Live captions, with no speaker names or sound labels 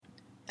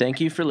Thank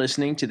you for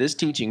listening to this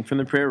teaching from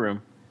the Prayer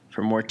Room.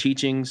 For more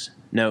teachings,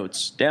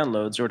 notes,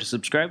 downloads, or to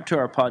subscribe to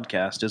our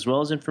podcast, as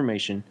well as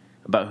information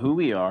about who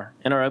we are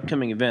and our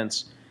upcoming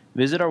events,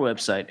 visit our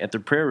website at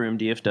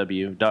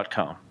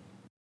theprayerroomdfw.com.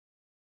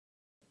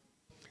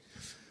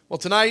 Well,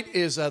 tonight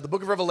is the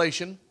book of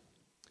Revelation,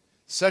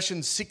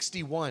 session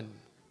 61.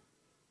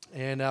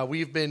 And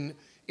we've been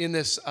in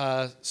this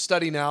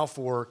study now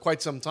for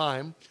quite some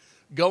time,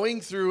 going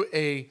through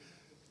a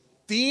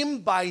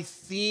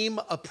theme-by-theme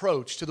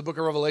approach to the book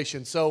of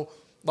Revelation. So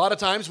a lot of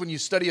times when you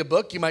study a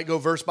book, you might go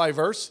verse by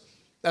verse.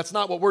 That's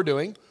not what we're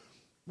doing.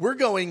 We're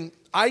going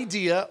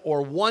idea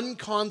or one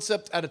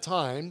concept at a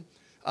time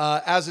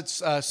as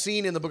it's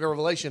seen in the book of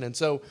Revelation. And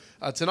so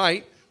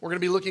tonight, we're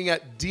going to be looking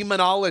at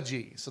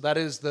demonology. So that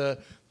is the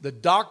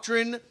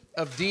doctrine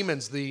of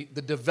demons, the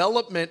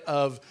development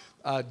of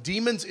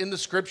demons in the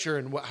Scripture,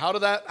 and how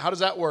does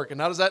that work, and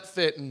how does that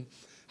fit, and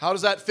how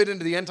does that fit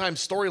into the end time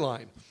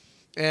storyline.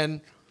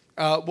 And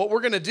what we're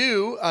going to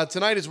do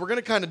tonight is we're going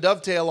to kind of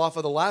dovetail off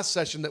of the last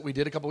session that we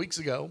did a couple weeks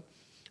ago,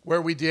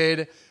 where we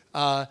did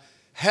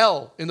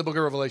hell in the book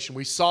of Revelation.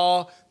 We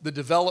saw the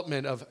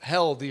development of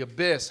hell, the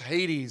abyss,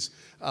 Hades,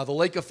 the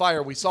lake of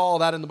fire. We saw all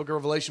that in the book of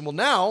Revelation. Well,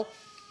 now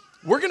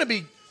we're going to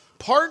be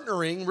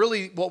partnering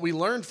really what we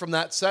learned from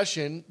that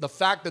session, the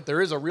fact that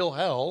there is a real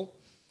hell,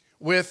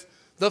 with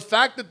the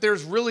fact that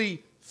there's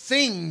really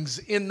things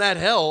in that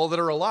hell that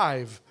are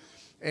alive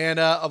and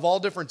of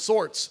all different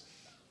sorts.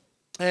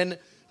 And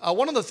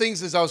one of the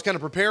things as I was kind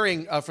of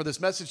preparing for this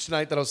message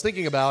tonight that I was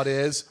thinking about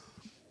is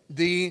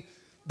the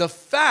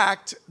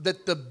fact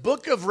that the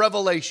book of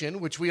Revelation,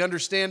 which we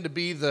understand to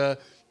be the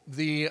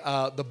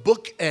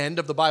book end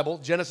of the Bible,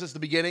 Genesis the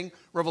beginning,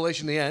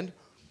 Revelation the end,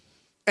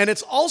 and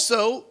it's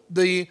also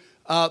the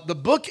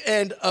book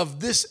end of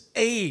this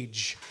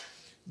age.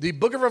 The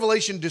book of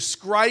Revelation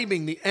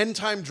describing the end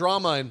time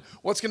drama and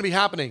what's going to be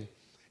happening.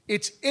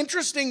 It's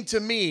interesting to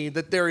me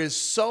that there is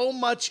so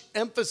much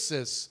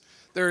emphasis,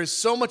 there is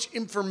so much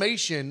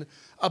information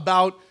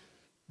about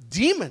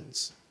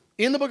demons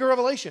in the book of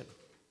Revelation,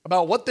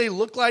 about what they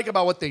look like,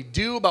 about what they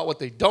do, about what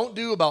they don't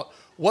do, about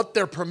what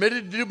they're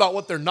permitted to do, about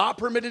what they're not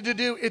permitted to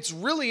do. It's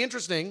really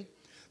interesting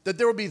that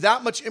there will be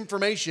that much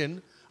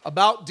information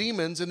about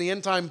demons in the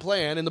end time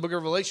plan in the book of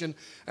Revelation.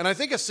 And I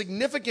think a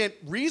significant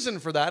reason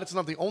for that, it's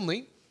not the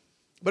only,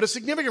 but a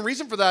significant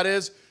reason for that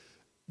is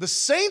the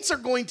saints are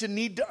going to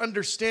need to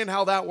understand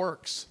how that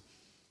works.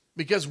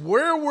 Because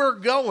where we're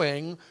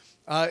going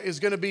is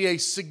going to be a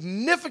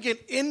significant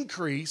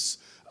increase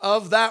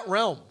of that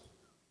realm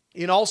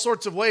in all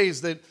sorts of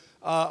ways that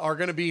are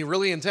going to be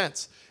really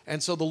intense.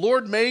 And so the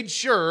Lord made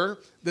sure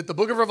that the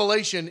book of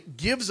Revelation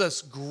gives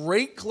us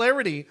great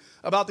clarity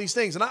about these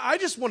things. And I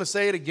just want to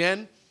say it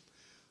again.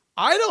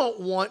 I don't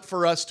want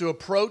for us to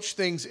approach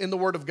things in the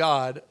Word of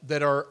God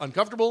that are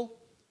uncomfortable,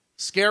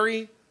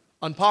 scary,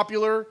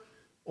 unpopular,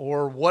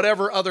 or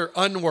whatever other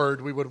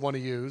unword we would want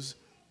to use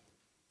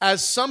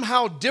as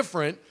somehow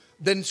different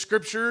than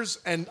scriptures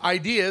and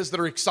ideas that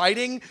are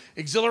exciting,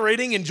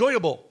 exhilarating,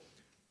 enjoyable.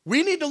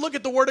 We need to look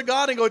at the Word of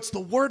God and go, it's the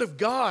Word of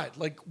God.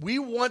 Like, we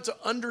want to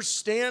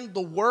understand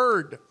the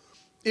Word.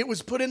 It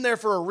was put in there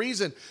for a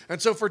reason.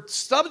 And so for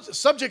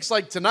subjects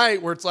like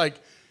tonight, where it's like,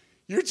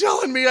 you're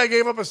telling me I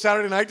gave up a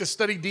Saturday night to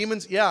study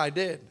demons? Yeah, I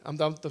did. I'm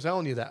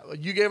telling you that.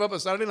 You gave up a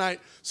Saturday night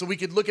so we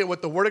could look at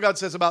what the Word of God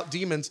says about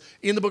demons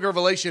in the book of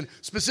Revelation,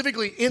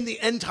 specifically in the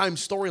end time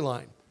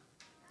storyline.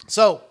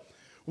 So,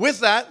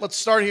 with that, let's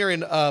start here in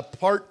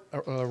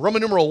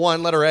Roman numeral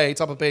 1, letter A,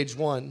 top of page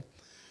 1.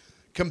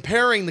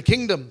 Comparing the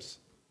kingdoms.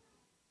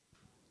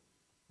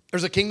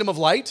 There's a kingdom of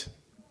light,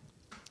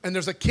 and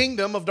there's a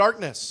kingdom of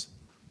darkness.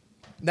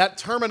 That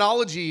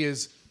terminology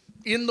is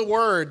in the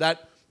Word,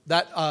 that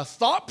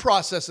thought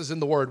process is in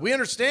the Word. We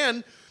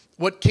understand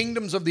what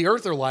kingdoms of the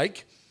earth are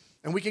like,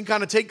 and we can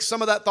kind of take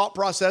some of that thought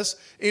process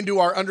into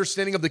our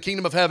understanding of the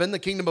kingdom of heaven, the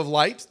kingdom of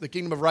light, the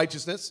kingdom of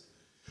righteousness.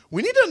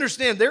 We need to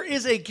understand there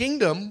is a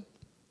kingdom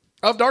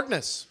of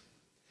darkness,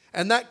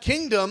 and that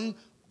kingdom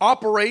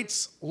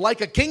operates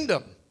like a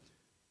kingdom,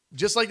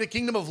 just like the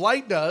kingdom of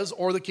light does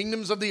or the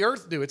kingdoms of the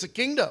earth do. It's a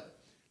kingdom.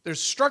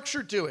 There's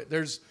structure to it.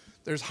 There's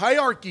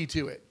hierarchy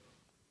to it.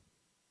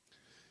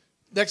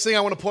 Next thing I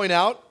want to point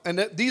out,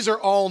 and these are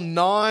all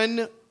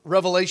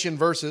non-Revelation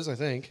verses, I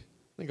think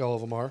all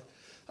of them are.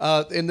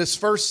 In this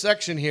first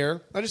section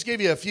here, I just gave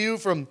you a few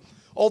from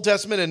Old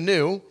Testament and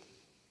New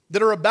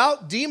that are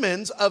about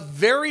demons of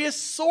various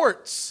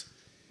sorts,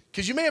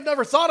 because you may have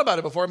never thought about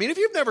it before. I mean, if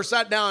you've never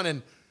sat down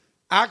and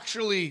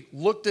actually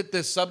looked at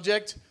this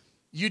subject,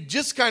 you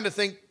just kind of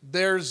think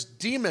there's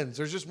demons.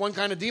 There's just one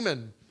kind of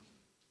demon.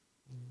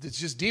 It's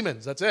just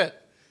demons. That's it.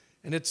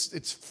 And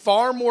it's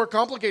far more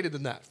complicated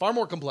than that, far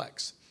more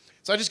complex.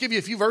 So I just give you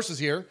a few verses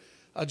here.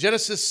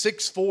 Genesis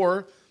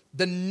 6:4,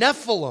 the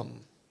Nephilim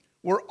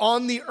were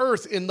on the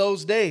earth in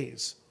those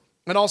days,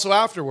 and also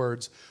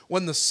afterwards,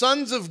 when the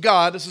sons of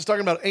God, this is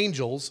talking about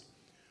angels,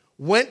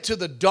 went to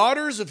the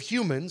daughters of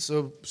humans,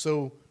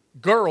 so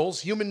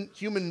girls, human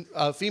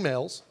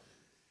females,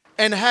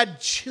 and had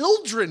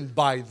children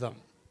by them.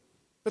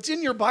 That's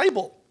in your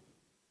Bible.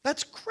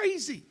 That's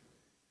crazy.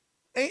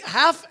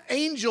 Half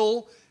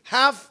angel,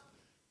 half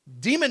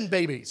demon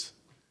babies.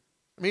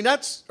 I mean,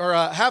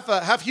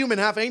 half human,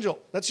 half angel.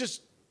 That's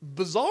just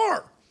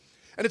bizarre.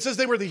 And it says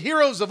they were the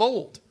heroes of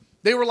old.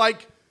 They were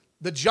like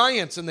the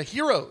giants and the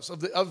heroes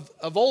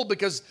of old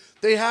because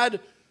they had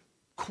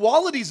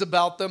qualities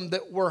about them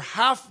that were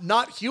half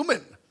not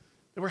human.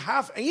 They were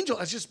half angel.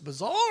 That's just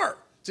bizarre.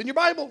 It's in your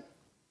Bible.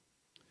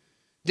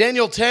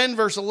 Daniel 10,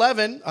 verse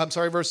 13.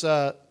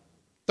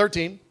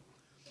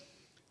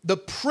 The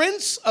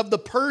prince of the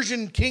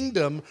Persian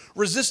kingdom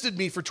resisted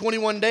me for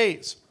 21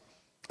 days,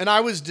 and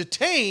I was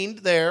detained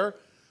there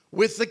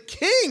with the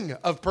king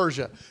of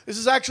Persia. This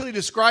is actually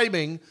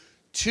describing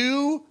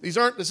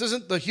this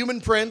isn't the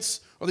human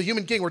prince or the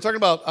human king. We're talking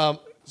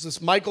about, is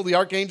this Michael the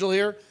archangel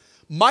here?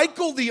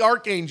 Michael the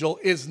archangel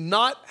is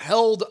not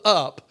held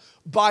up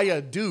by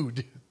a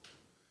dude,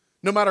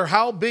 no matter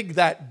how big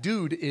that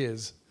dude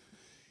is.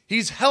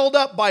 He's held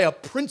up by a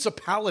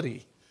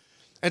principality.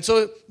 And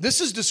so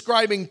this is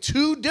describing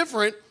two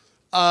different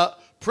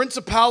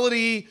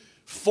principality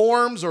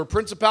forms or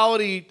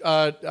principality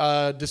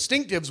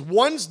distinctives.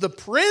 One's the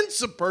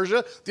prince of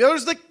Persia, the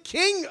other's the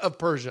king of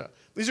Persia.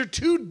 These are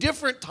two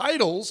different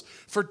titles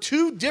for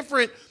two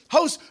different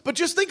hosts. But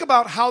just think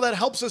about how that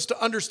helps us to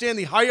understand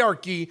the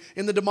hierarchy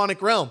in the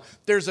demonic realm.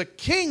 There's a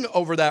king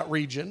over that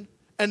region,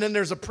 and then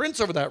there's a prince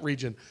over that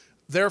region.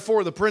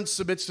 Therefore, the prince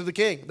submits to the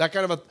king. That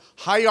kind of a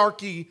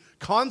hierarchy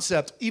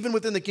concept, even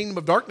within the kingdom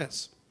of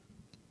darkness.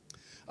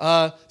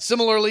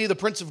 Similarly, the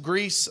prince of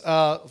Greece,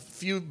 a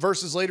few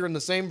verses later in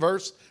the same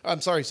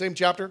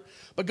chapter.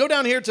 But go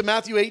down here to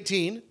Matthew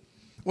 18.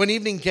 When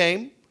evening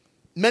came,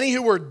 many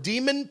who were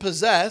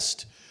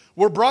demon-possessed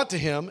were brought to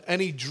him,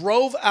 and he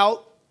drove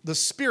out the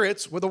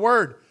spirits with a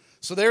word.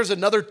 So there's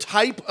another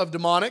type of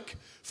demonic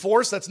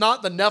force. That's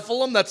not the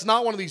Nephilim. That's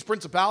not one of these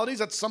principalities.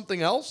 That's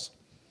something else.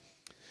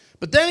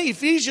 But then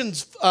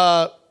Ephesians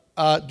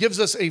gives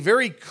us a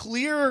very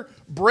clear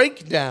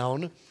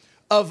breakdown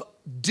of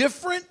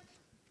different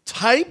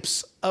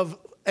types of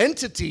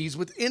entities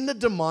within the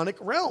demonic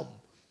realm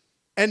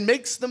and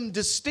makes them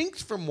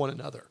distinct from one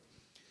another.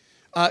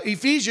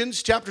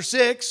 Ephesians chapter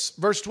 6,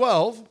 verse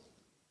 12,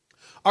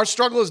 our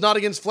struggle is not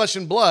against flesh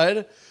and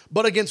blood,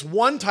 but against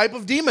one type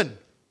of demon.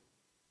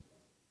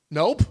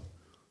 Nope,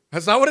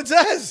 that's not what it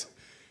says.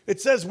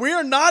 It says we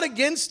are not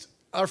against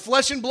our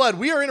flesh and blood.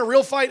 We are in a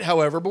real fight,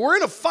 however, but we're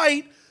in a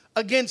fight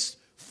against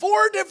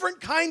 4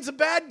 different kinds of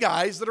bad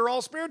guys that are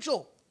all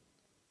spiritual.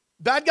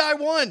 Bad guy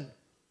 1,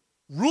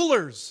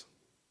 rulers.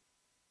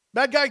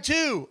 Bad guy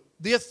 2,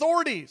 the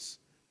authorities.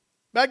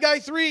 Bad guy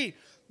 3,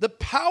 the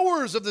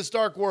powers of this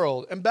dark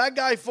world. And bad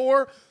guy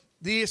 4,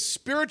 the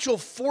spiritual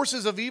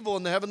forces of evil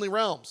in the heavenly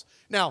realms.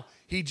 Now,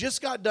 he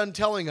just got done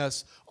telling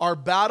us our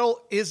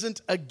battle isn't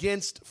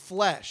against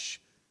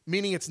flesh,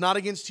 meaning it's not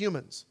against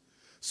humans.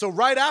 So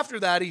right after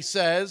that, he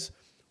says,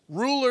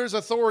 rulers,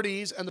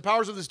 authorities, and the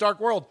powers of this dark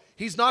world.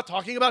 He's not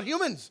talking about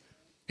humans.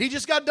 He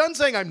just got done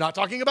saying, I'm not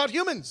talking about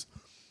humans.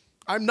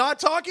 I'm not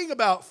talking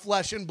about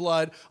flesh and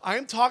blood. I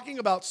am talking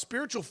about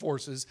spiritual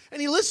forces. And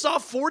he lists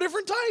off 4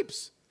 different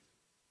types.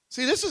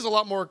 See, this is a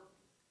lot more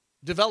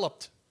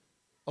developed,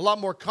 a lot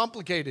more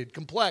complicated,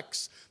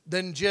 complex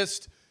than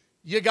just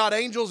you got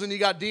angels and you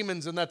got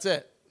demons and that's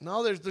it.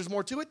 No, there's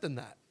more to it than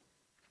that.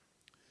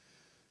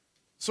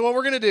 So what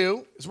we're going to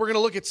do is we're going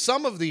to look at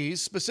some of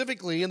these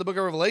specifically in the book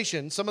of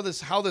Revelation, some of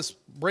this, how this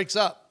breaks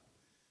up.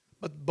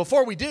 But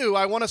before we do,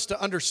 I want us to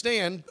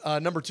understand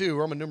number 2,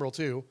 Roman numeral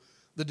 2,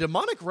 the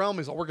demonic realm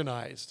is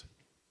organized.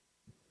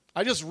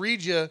 I just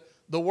read you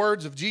the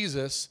words of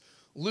Jesus,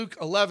 Luke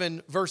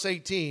 11, verse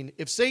 18.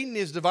 If Satan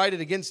is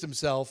divided against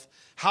himself,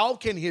 how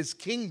can his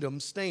kingdom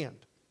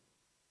stand?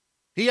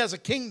 He has a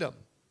kingdom.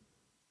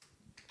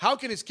 How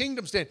can his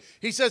kingdom stand?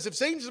 He says if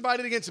Satan's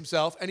divided against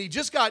himself, and he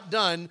just got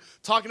done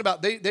talking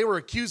about, they were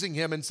accusing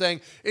him and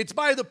saying, it's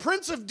by the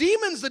prince of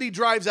demons that he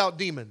drives out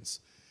demons.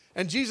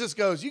 And Jesus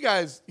goes, you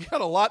guys, you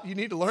got a lot, you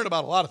need to learn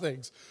about a lot of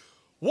things.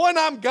 1,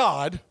 I'm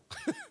God,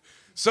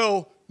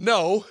 so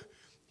no.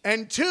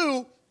 And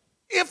 2,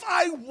 if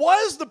I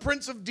was the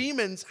prince of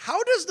demons,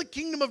 how does the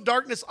kingdom of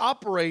darkness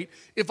operate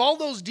if all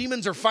those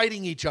demons are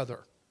fighting each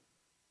other?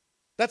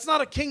 That's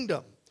not a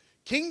kingdom.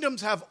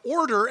 Kingdoms have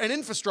order and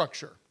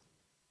infrastructure.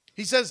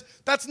 He says,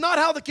 that's not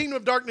how the kingdom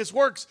of darkness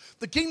works.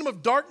 The kingdom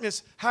of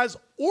darkness has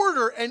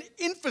order and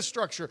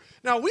infrastructure.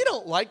 Now, we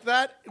don't like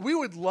that. We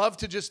would love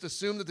to just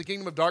assume that the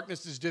kingdom of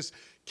darkness is just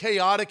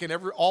chaotic and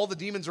all the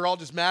demons are all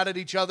just mad at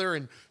each other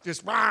and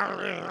just,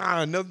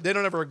 no, they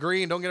don't ever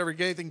agree and don't ever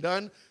get anything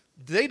done.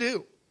 They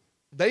do.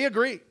 They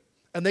agree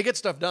and they get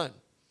stuff done.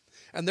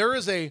 And there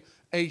is a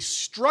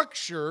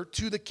structure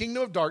to the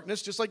kingdom of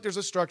darkness, just like there's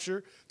a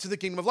structure to the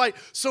kingdom of light.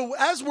 So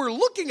as we're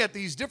looking at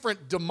these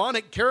different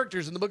demonic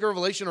characters in the book of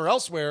Revelation or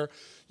elsewhere,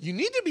 you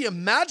need to be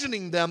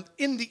imagining them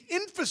in the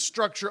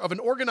infrastructure of an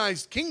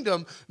organized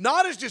kingdom,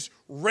 not as just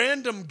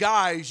random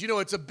guys. You know,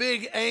 it's a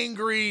big,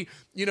 angry,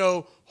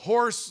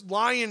 horse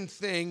lion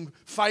thing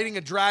fighting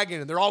a dragon,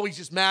 and they're always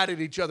just mad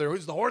at each other.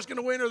 Is the horse going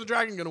to win or the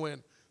dragon going to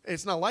win?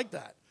 It's not like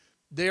that.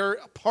 They're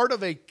part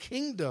of a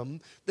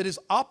kingdom that is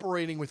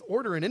operating with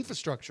order and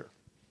infrastructure.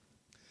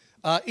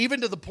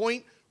 Even to the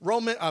point,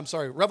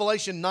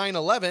 Revelation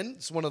 9:11,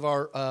 it's one of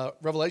our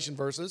Revelation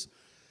verses,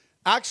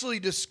 actually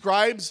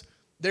describes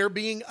there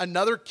being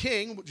another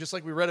king, just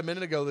like we read a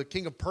minute ago, the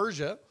king of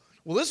Persia.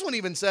 Well, this one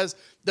even says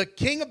the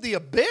king of the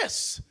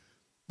abyss.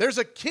 There's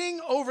a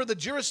king over the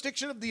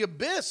jurisdiction of the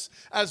abyss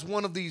as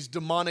one of these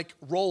demonic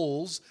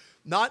roles.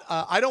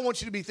 I don't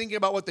want you to be thinking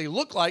about what they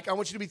look like. I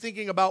want you to be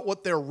thinking about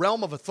what their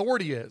realm of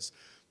authority is.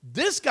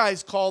 This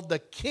guy's called the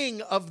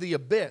king of the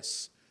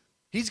abyss.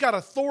 He's got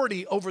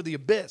authority over the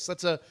abyss.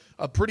 That's a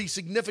pretty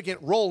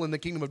significant role in the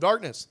kingdom of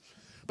darkness.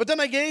 But then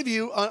I gave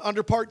you,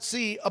 under part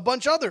C, a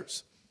bunch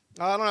others.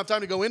 I don't have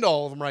time to go into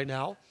all of them right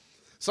now.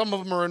 Some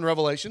of them are in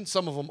Revelation.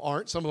 Some of them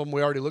aren't. Some of them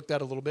we already looked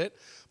at a little bit.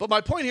 But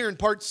my point here in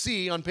part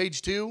C on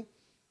page 2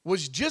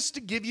 was just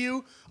to give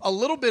you a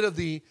little bit of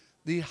the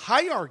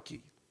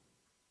hierarchy,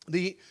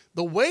 the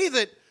way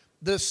that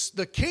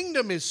the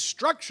kingdom is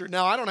structured.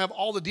 Now, I don't have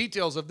all the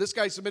details of this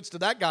guy submits to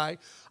that guy.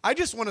 I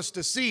just want us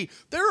to see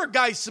there are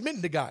guys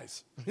submitting to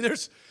guys. I mean,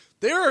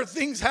 there are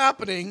things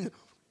happening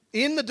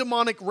in the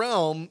demonic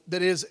realm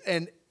that is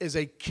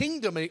a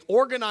kingdom, an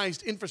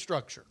organized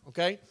infrastructure,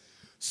 okay?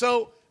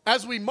 So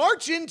as we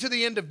march into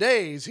the end of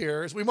days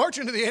here, as we march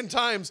into the end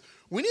times,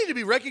 we need to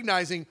be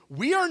recognizing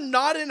we are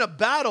not in a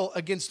battle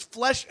against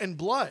flesh and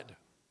blood.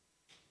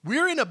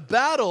 We're in a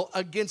battle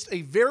against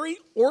a very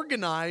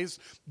organized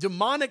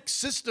demonic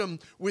system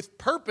with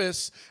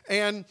purpose,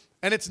 and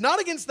it's not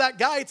against that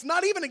guy. It's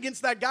not even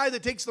against that guy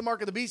that takes the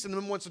mark of the beast and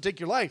then wants to take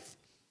your life.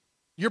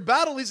 Your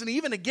battle isn't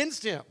even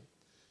against him.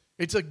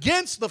 It's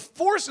against the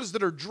forces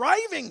that are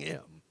driving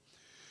him.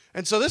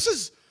 And so this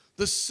is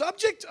the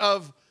subject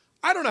of,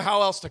 I don't know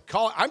how else to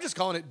call it. I'm just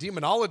calling it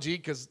demonology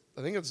because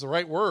I think it's the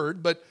right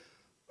word. But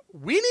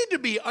we need to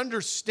be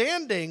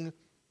understanding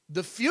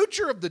the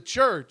future of the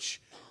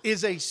church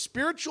is a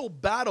spiritual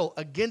battle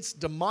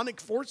against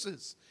demonic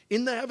forces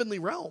in the heavenly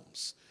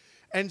realms.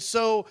 And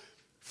so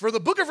for the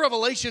book of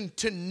Revelation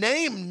to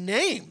name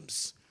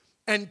names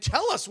and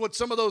tell us what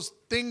some of those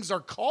things are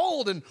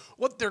called and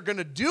what they're going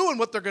to do and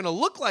what they're going to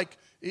look like,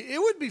 it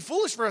would be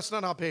foolish for us to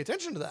not pay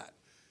attention to that,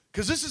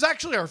 because this is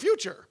actually our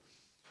future.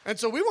 And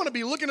so we want to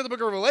be looking at the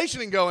book of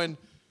Revelation and going,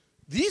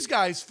 these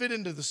guys fit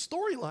into the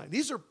storyline.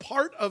 These are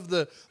part of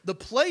the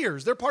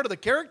players. They're part of the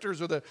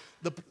characters or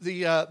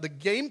the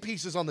game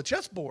pieces on the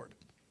chessboard.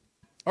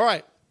 All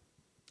right,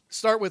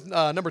 start with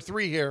number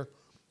 3 here,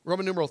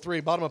 Roman numeral 3,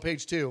 bottom of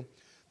page 2,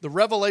 the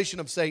revelation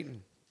of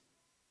Satan.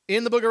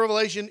 In the book of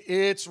Revelation,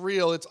 it's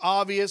real. It's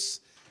obvious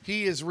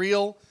he is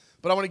real.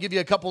 But I want to give you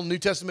a couple New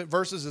Testament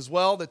verses as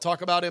well that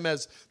talk about him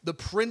as the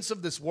prince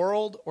of this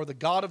world or the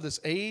god of this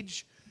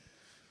age.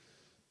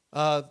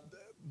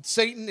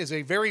 Satan is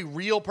a very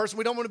real person.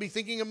 We don't want to be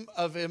thinking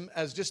of him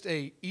as just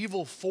an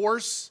evil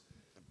force.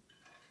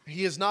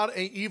 He is not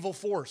an evil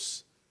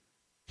force.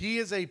 He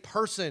is a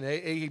person,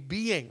 a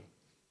being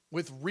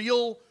with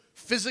real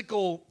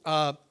physical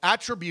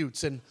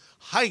attributes and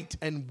height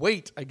and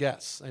weight, I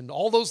guess, and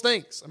all those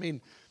things. I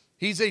mean,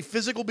 he's a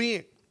physical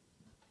being.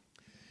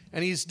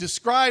 And he's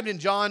described in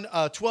John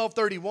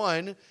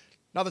 12:31,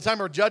 now the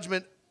time of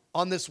judgment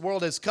on this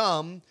world has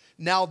come.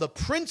 Now the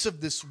prince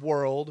of this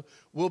world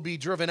will be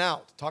driven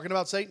out. Talking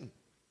about Satan.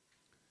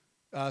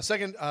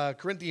 2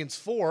 Corinthians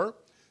 4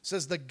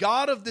 says, the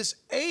God of this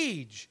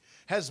age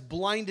has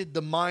blinded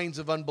the minds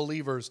of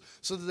unbelievers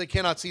so that they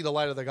cannot see the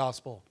light of the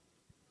gospel.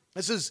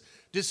 This is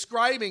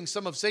describing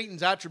some of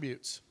Satan's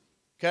attributes,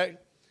 okay?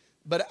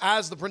 But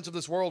as the prince of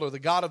this world or the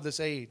God of this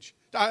age.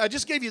 I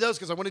just gave you those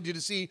because I wanted you to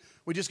see,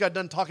 we just got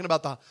done talking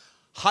about the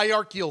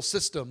hierarchical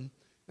system.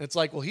 And it's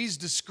like, well, he's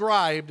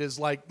described as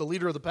like the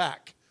leader of the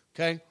pack,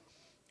 okay?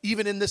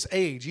 Even in this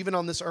age, even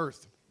on this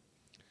earth.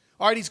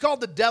 All right, he's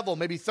called the devil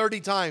maybe 30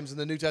 times in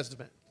the New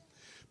Testament.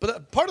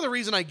 But part of the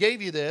reason I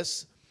gave you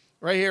this,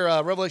 right here,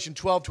 Revelation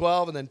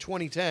 12:12 and then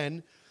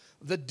 20:10,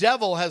 the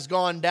devil has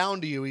gone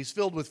down to you. He's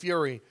filled with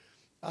fury.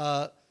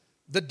 The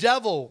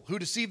devil who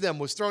deceived them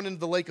was thrown into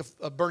the lake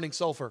of burning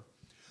sulfur.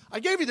 I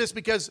gave you this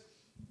because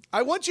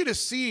I want you to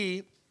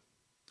see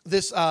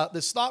this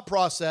thought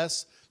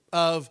process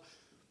of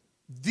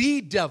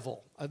the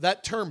devil.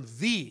 That term,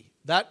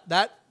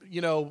 that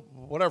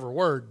whatever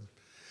word.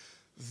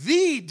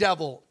 The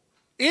devil,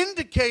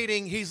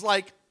 indicating he's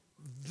like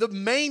the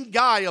main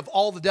guy of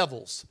all the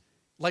devils.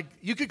 Like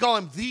you could call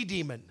him the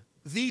demon,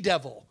 the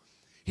devil.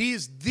 He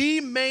is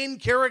the main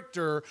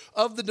character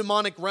of the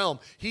demonic realm.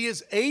 He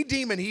is a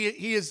demon.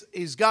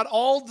 He's got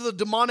all the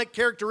demonic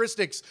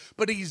characteristics,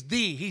 but he's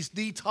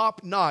the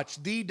top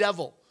notch, the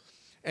devil.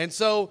 And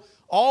so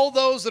all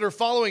those that are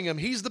following him,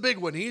 he's the big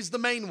one. He's the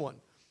main one.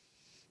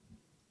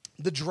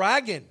 The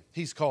dragon,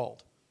 he's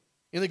called.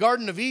 In the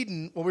Garden of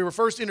Eden, when we were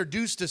first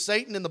introduced to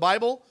Satan in the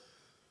Bible,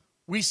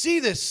 we see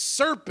this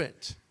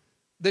serpent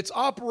that's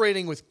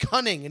operating with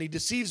cunning, and he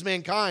deceives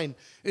mankind.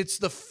 It's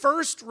the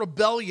first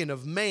rebellion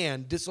of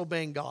man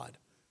disobeying God.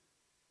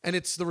 And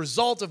it's the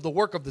result of the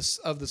work of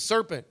the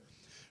serpent.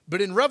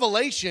 But in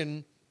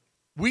Revelation,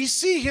 we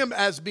see him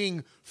as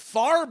being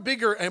far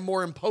bigger and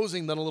more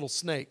imposing than a little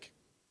snake.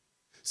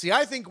 See,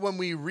 I think when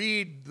we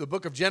read the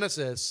book of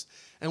Genesis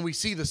and we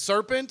see the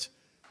serpent,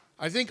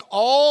 I think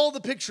all the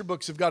picture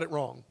books have got it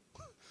wrong.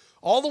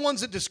 All the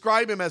ones that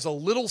describe him as a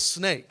little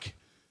snake.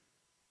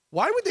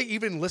 Why would they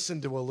even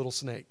listen to a little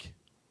snake?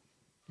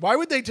 Why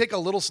would they take a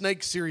little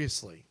snake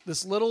seriously?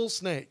 This little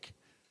snake.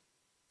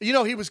 You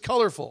know, he was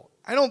colorful.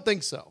 I don't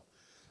think so.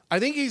 I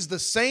think he's the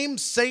same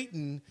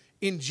Satan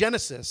in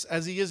Genesis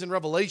as he is in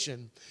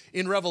Revelation.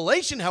 In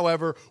Revelation,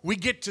 however, we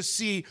get to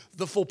see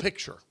the full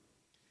picture.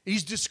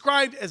 He's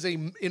described as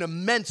an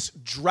immense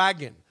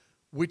dragon,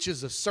 which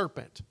is a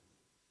serpent.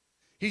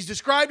 He's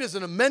described as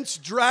an immense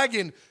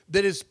dragon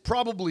that is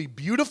probably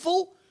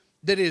beautiful,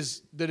 that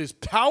is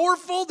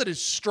powerful, that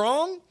is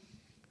strong.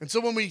 And so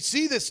when we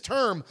see this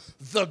term,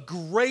 the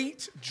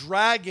great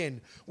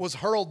dragon was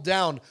hurled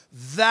down,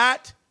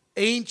 that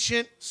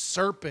ancient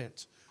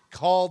serpent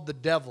called the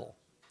devil.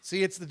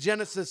 See, it's the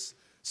Genesis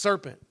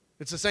serpent.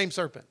 It's the same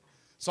serpent.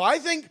 So I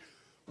think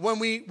when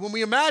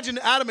we imagine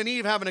Adam and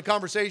Eve having a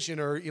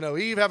conversation, or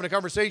Eve having a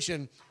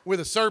conversation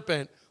with a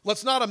serpent,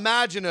 let's not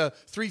imagine a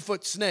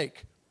 3-foot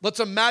snake. Let's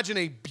imagine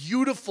a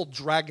beautiful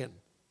dragon.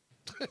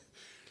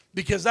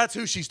 Because that's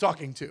who she's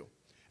talking to.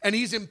 And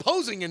he's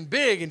imposing and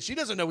big, and she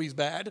doesn't know he's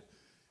bad.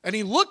 And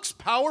he looks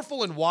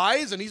powerful and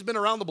wise, and he's been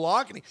around the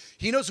block, and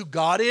he knows who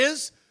God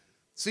is.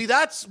 See,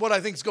 that's what I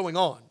think is going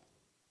on.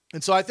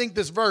 And so I think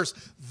this verse,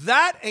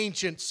 that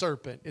ancient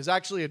serpent, is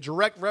actually a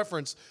direct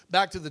reference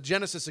back to the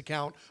Genesis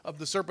account of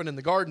the serpent in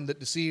the garden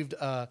that deceived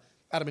Adam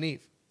and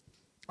Eve.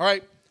 All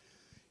right.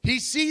 He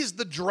sees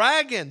the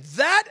dragon,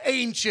 that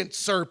ancient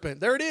serpent.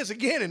 There it is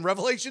again in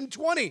Revelation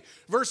 20,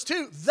 verse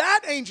 2.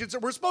 That ancient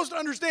serpent. We're supposed to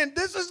understand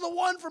this is the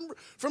one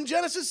from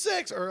Genesis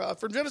 6, or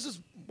from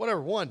Genesis,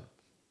 1.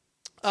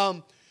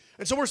 And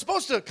so we're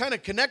supposed to kind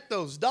of connect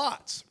those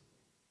dots.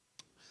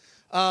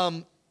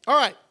 All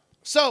right.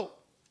 So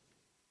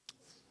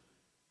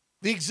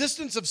the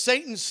existence of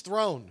Satan's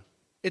throne.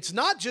 It's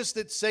not just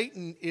that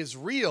Satan is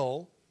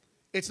real.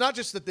 It's not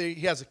just that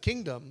he has a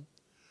kingdom.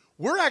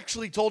 We're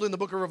actually told in the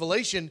book of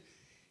Revelation,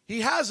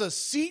 he has a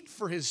seat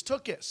for his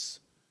tuchus.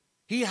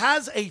 He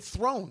has a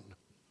throne.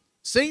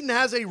 Satan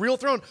has a real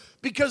throne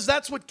because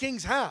that's what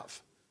kings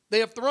have. They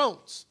have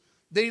thrones.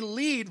 They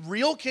lead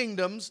real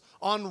kingdoms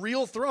on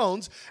real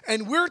thrones.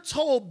 And we're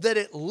told that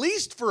at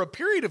least for a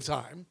period of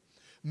time,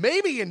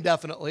 maybe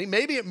indefinitely,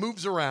 maybe it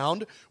moves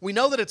around. We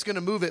know that it's going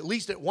to move at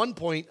least at one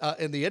point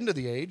in the end of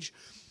the age.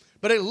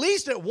 But at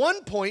least at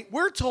one point,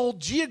 we're told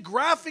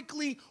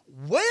geographically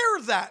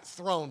where that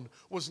throne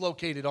was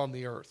located on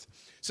the earth.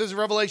 It says in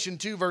Revelation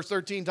 2, verse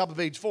 13, top of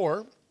page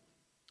 4,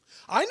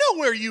 I know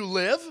where you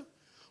live,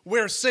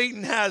 where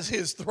Satan has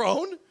his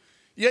throne,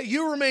 yet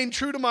you remain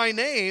true to my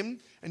name,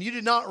 and you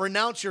did not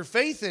renounce your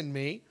faith in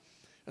me.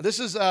 And this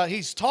is,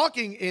 he's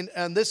talking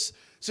in this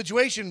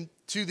situation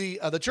to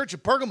the church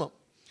of Pergamum,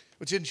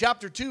 which is in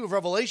chapter 2 of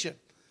Revelation.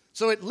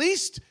 So at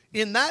least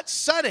in that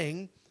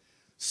setting,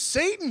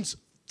 Satan's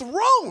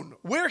throne,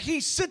 where he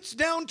sits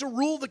down to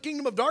rule the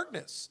kingdom of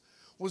darkness,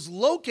 was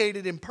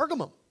located in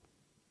Pergamum.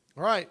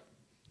 All right.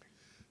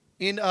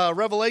 In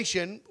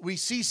Revelation, we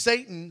see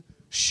Satan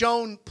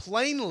shown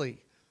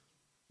plainly.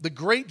 The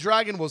great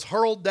dragon was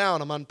hurled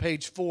down. I'm on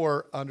page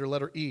 4 under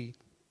letter E.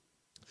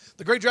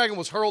 The great dragon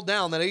was hurled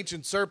down, that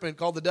ancient serpent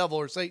called the devil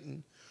or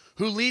Satan,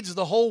 who leads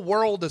the whole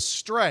world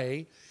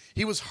astray.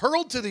 He was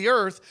hurled to the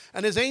earth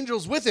and his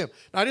angels with him.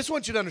 Now, I just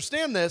want you to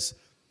understand this.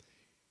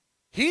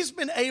 He's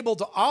been able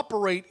to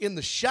operate in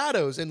the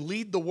shadows and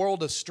lead the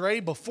world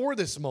astray before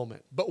this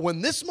moment. But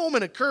when this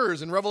moment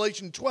occurs in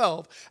Revelation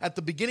 12, at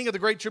the beginning of the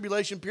Great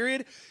Tribulation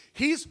period,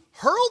 he's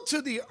hurled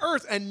to the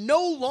earth and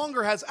no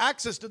longer has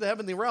access to the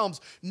heavenly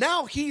realms.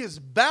 Now he is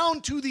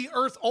bound to the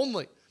earth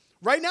only.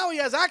 Right now he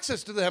has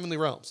access to the heavenly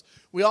realms.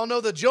 We all know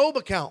the Job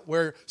account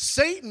where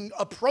Satan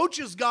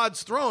approaches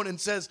God's throne and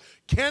says,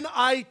 "Can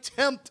I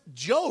tempt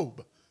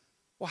Job?"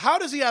 Well, how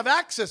does he have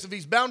access if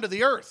he's bound to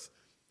the earth?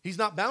 He's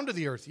not bound to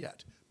the earth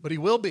yet, but he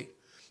will be.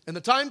 And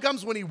the time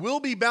comes when he will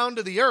be bound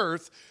to the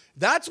earth.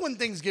 That's when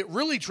things get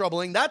really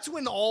troubling. That's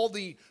when all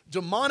the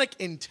demonic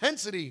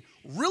intensity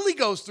really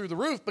goes through the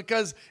roof,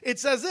 because it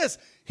says this,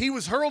 he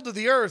was hurled to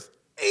the earth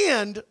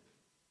and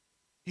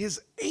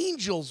his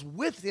angels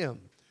with him.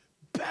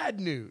 Bad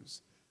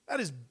news. That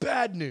is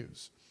bad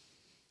news.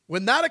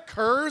 When that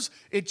occurs,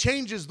 it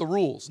changes the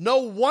rules. No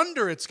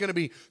wonder it's going to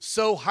be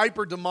so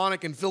hyper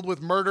demonic and filled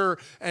with murder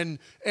and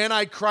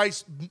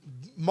Antichrist,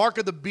 mark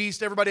of the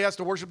beast. Everybody has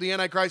to worship the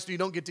Antichrist or you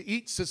don't get to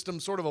eat system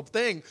sort of a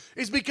thing.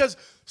 It's because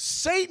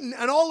Satan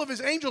and all of his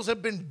angels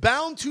have been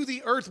bound to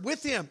the earth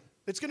with him.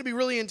 It's going to be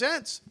really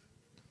intense.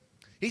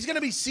 He's going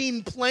to be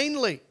seen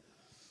plainly.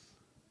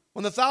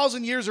 When the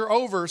 1,000 years are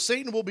over,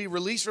 Satan will be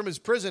released from his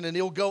prison and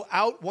he'll go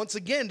out once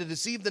again to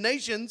deceive the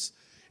nations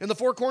in the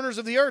four corners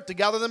of the earth, to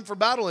gather them for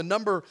battle. In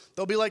number,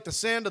 they'll be like the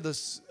sand of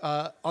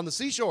on the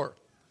seashore.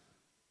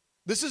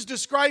 This is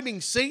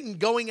describing Satan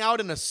going out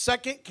in a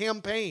second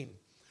campaign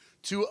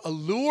to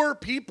allure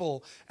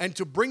people and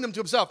to bring them to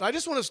himself. And I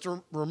just want us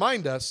to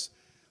remind us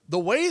The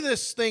way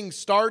this thing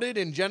started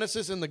in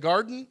Genesis in the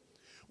garden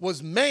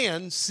was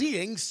man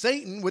seeing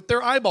Satan with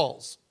their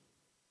eyeballs.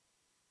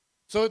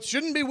 So it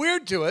shouldn't be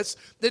weird to us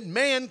that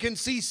man can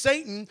see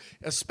Satan,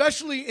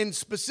 especially in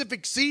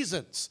specific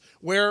seasons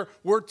where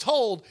we're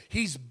told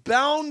he's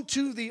bound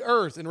to the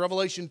earth in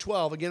Revelation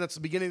 12. Again, that's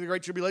the beginning of the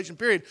Great Tribulation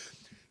period.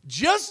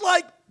 Just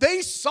like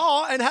they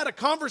saw and had a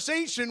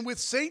conversation with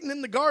Satan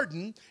in the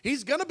garden,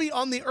 he's going to be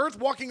on the earth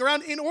walking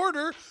around in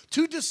order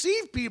to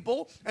deceive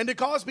people and to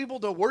cause people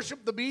to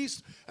worship the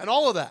beast and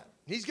all of that.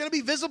 He's going to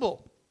be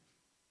visible.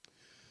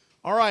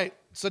 All right,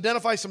 let's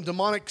identify some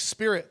demonic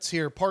spirits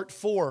here, part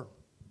 4.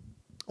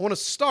 I want to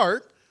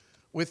start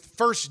with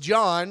 1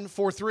 John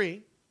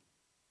 4:3,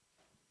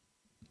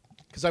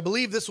 because I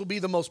believe this will be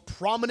the most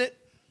prominent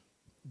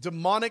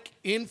demonic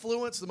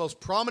influence, the most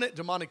prominent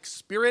demonic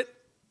spirit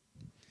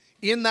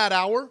in that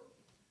hour.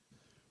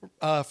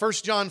 1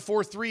 John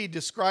 4:3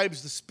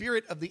 describes the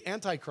spirit of the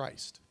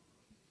Antichrist.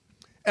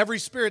 Every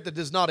spirit that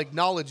does not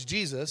acknowledge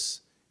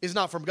Jesus is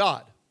not from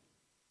God.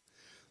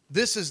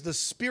 This is the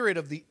spirit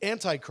of the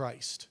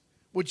Antichrist,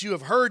 which you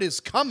have heard is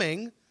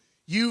coming.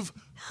 You've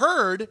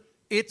heard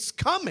it's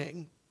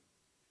coming.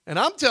 And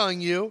I'm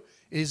telling you,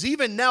 is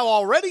even now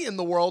already in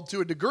the world to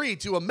a degree,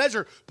 to a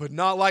measure, but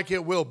not like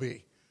it will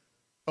be.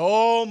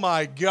 Oh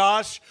my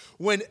gosh,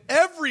 when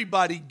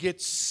everybody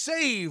gets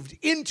saved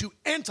into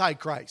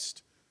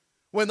Antichrist,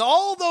 when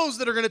all those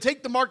that are going to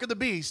take the mark of the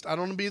beast, I don't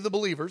want to be the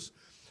believers,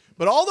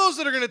 but all those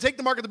that are going to take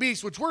the mark of the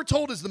beast, which we're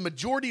told is the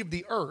majority of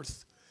the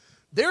earth,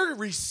 they're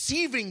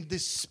receiving the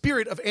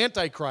spirit of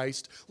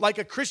Antichrist like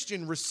a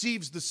Christian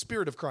receives the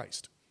spirit of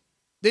Christ.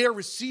 They are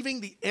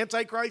receiving the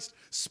Antichrist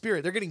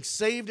spirit. They're getting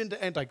saved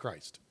into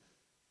Antichrist.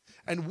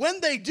 And when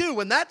they do,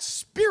 when that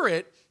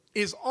spirit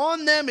is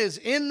on them, is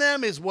in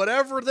them, is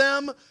whatever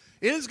them,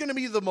 it is going to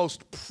be the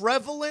most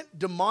prevalent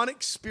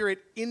demonic spirit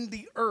in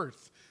the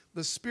earth,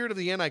 the spirit of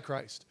the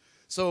Antichrist.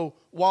 So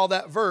while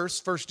that verse,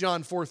 1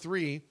 John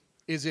 4:3,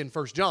 is in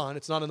 1 John,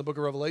 it's not in the book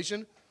of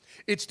Revelation,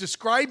 it's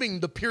describing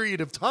the period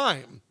of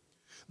time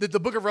that the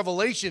book of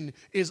Revelation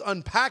is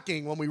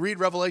unpacking when we read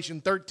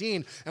Revelation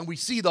 13 and we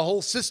see the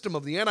whole system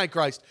of the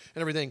Antichrist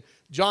and everything.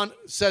 John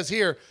says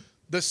here,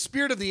 the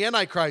spirit of the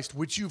Antichrist,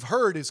 which you've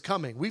heard is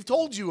coming. We've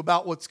told you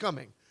about what's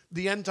coming,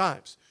 the end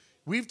times.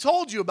 We've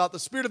told you about the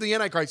spirit of the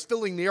Antichrist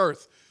filling the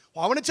earth.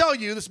 Well, I want to tell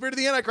you, the spirit of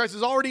the Antichrist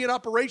is already in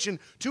operation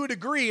to a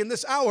degree in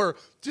this hour,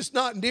 just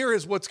not near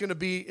as what's going to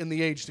be in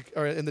the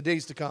in the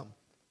days to come.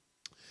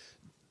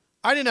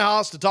 I didn't know how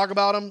else to talk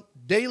about them.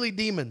 Daily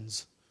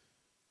demons.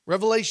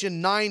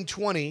 Revelation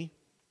 9:20,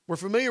 we're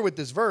familiar with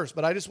this verse,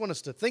 but I just want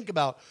us to think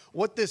about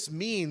what this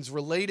means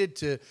related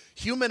to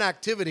human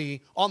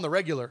activity on the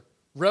regular.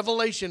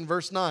 Revelation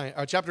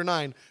chapter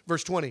 9,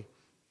 verse 20.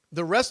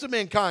 The rest of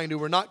mankind who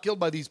were not killed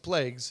by these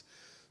plagues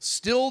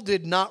still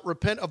did not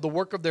repent of the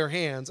work of their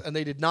hands, and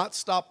they did not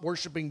stop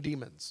worshiping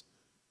demons.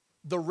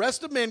 The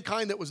rest of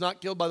mankind that was not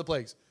killed by the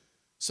plagues.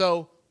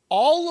 So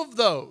all of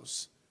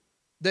those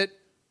that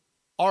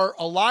are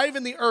alive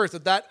in the earth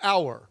at that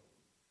hour,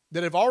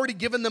 that have already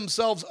given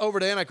themselves over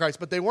to Antichrist,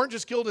 but they weren't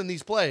just killed in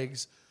these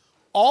plagues,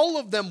 all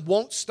of them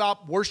won't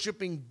stop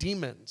worshiping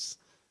demons.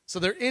 So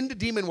they're into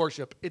demon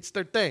worship. It's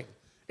their thing.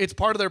 It's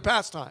part of their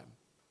pastime.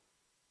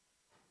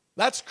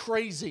 That's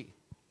crazy.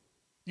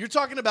 You're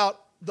talking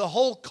about the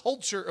whole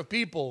culture of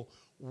people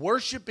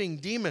worshiping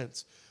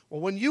demons.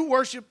 Well, when you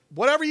worship,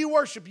 whatever you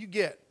worship, you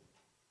get.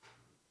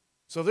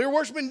 So if they're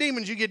worshiping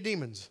demons, you get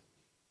demons.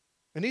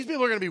 And these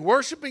people are going to be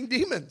worshiping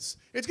demons.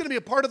 It's going to be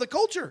a part of the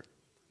culture.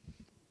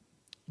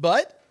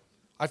 But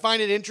I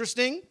find it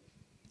interesting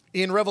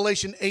in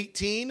Revelation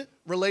 18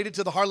 related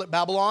to the harlot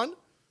Babylon.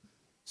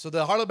 So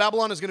the harlot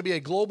Babylon is going to be a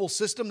global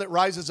system that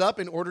rises up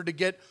in order to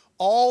get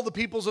all the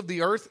peoples of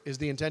the earth, is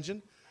the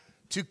intention,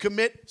 to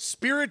commit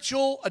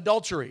spiritual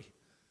adultery,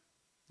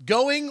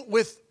 going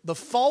with the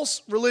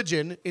false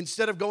religion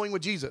instead of going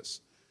with Jesus.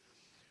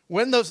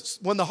 When the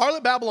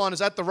harlot Babylon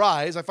is at the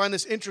rise, I find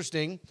this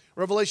interesting,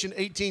 Revelation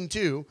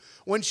 18:2,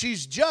 when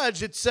she's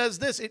judged, it says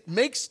this, it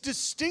makes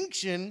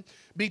distinction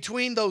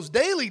between those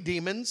daily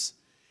demons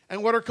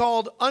and what are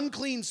called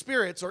unclean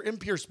spirits or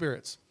impure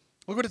spirits.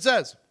 Look what it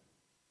says.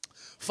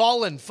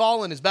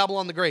 Fallen is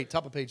Babylon the Great,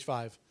 top of page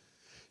 5.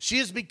 She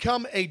has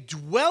become a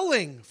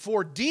dwelling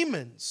for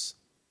demons,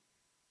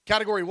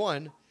 category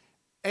 1,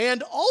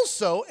 and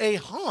also a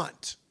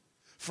haunt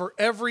for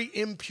every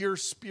impure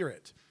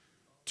spirit.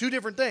 Two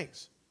different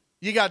things.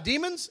 You got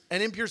demons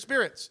and impure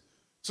spirits.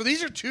 So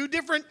these are two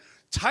different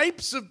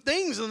types of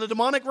things in the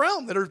demonic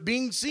realm that are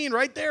being seen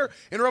right there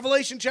in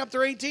Revelation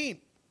chapter 18.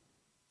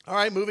 All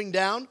right, moving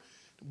down,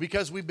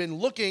 because we've been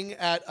looking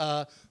at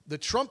the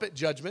trumpet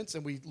judgments,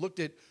 and we looked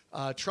at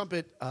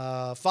trumpet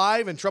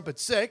 5 and trumpet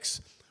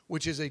 6,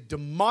 which is a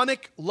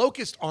demonic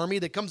locust army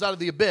that comes out of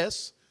the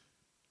abyss,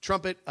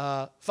 trumpet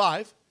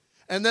 5,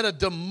 and then a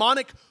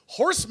demonic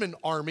horseman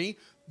army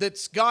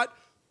that's got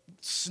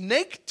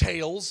snake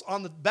tails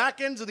on the back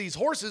ends of these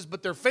horses,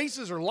 but their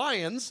faces are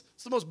lions.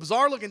 It's the most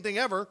bizarre looking thing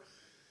ever.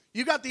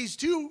 You got these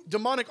two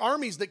demonic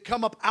armies that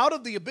come up out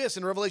of the abyss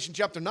in Revelation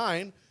chapter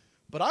 9.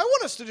 But I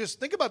want us to just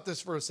think about this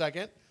for a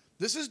second.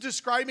 This is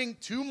describing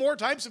 2 more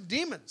types of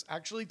demons,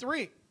 actually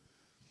 3.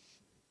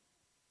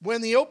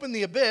 When they opened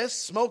the abyss,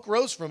 smoke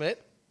rose from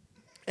it,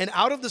 and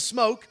out of the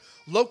smoke,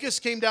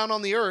 locusts came down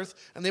on the earth,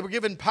 and they were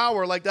given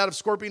power like that of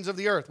scorpions of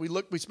the earth.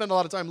 We spend a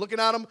lot of time looking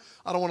at them.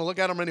 I don't want to look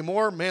at them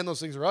anymore. Man,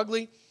 those things are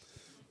ugly.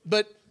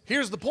 But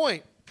here's the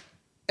point.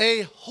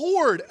 A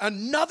horde,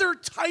 another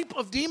type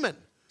of demon.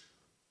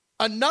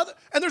 And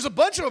there's a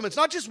bunch of them. It's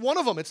not just one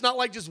of them. It's not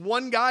like just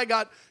one guy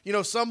got,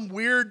 some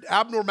weird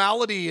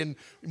abnormality and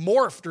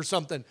morphed or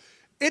something.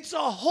 It's a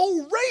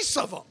whole race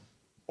of them,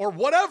 or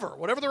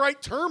whatever the right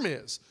term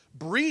is,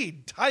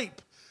 breed,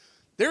 type.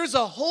 There's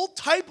a whole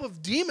type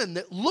of demon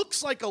that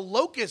looks like a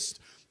locust,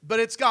 but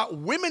it's got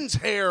women's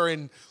hair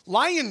and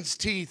lion's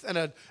teeth and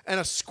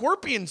a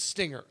scorpion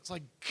stinger. It's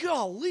like,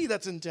 golly,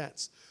 that's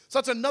intense. So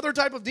that's another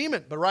type of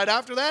demon. But right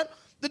after that,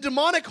 the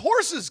demonic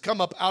horses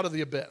come up out of the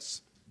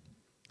abyss.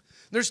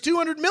 There's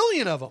 200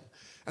 million of them.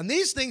 And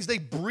these things, they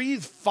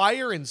breathe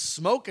fire and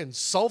smoke and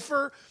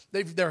sulfur.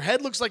 Their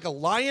head looks like a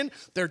lion.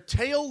 Their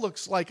tail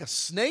looks like a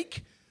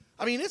snake.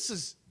 I mean, this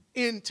is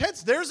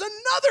intense. There's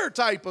another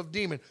type of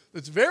demon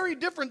that's very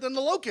different than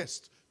the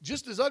locust.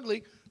 Just as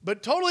ugly,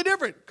 but totally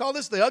different. Call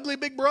this the ugly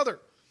big brother.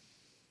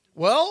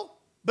 Well,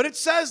 but it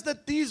says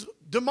that these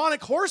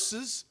demonic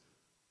horses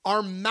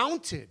are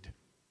mounted.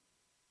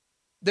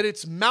 That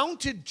it's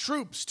mounted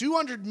troops,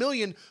 200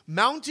 million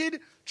mounted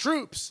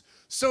troops.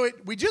 So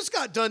we just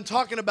got done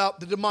talking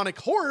about the demonic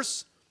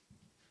horse,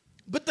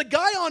 but the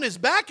guy on his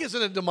back isn't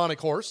a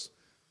demonic horse.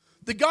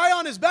 The guy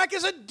on his back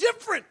is a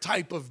different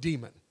type of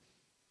demon.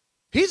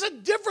 He's a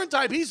different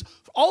type. He's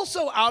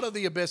also out of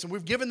the abyss, and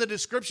we've given the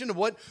description of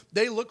what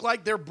they look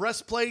like, their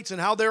breastplates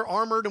and how they're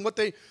armored and what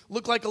they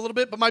look like a little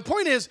bit. But my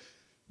point is,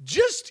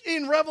 just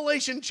in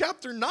Revelation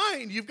chapter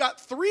 9, you've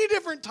got 3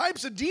 different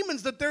types of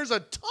demons that there's a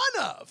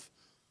ton of.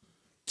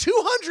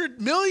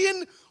 200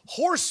 million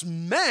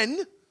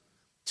horsemen,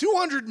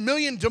 200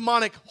 million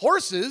demonic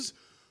horses.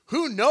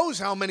 Who knows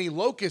how many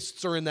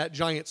locusts are in that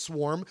giant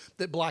swarm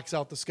that blacks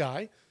out the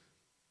sky?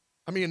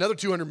 I mean, another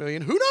 200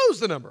 million. Who knows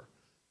the number?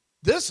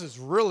 This is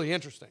really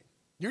interesting.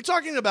 You're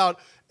talking about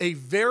a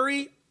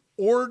very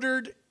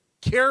ordered,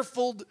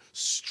 careful,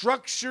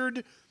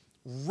 structured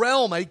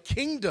realm, a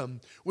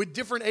kingdom with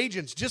different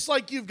agents. Just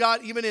like you've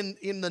got, even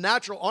in the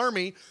natural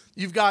army,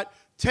 you've got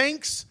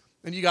tanks,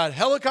 and you got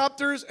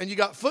helicopters, and you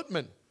got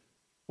footmen.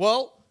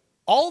 Well,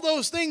 all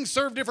those things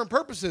serve different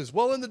purposes.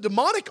 Well, in the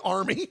demonic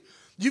army,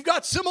 you've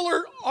got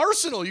similar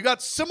arsenal. You've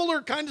got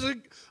similar kinds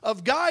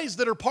of guys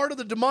that are part of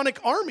the demonic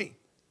army.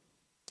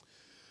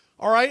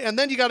 All right, and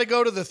then you got to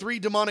go to the 3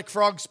 demonic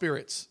frog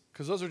spirits,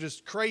 because those are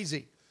just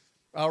crazy.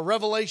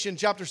 Revelation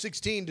chapter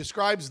 16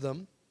 describes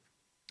them.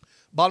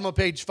 Bottom of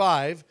page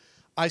 5,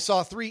 I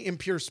saw 3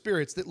 impure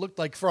spirits that looked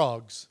like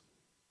frogs.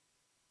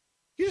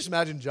 Can you just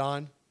imagine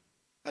John?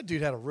 That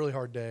dude had a really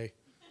hard day.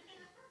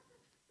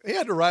 He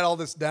had to write all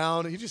this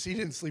down. He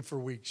didn't sleep for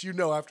weeks.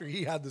 After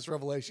he had this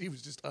revelation, he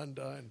was just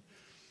undone.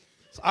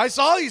 So I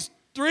saw these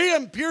 3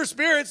 impure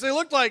spirits. They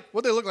looked like,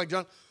 what'd they look like,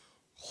 John?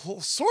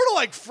 Sort of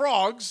like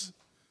frogs.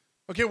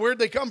 Okay, where'd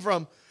they come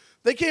from?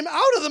 They came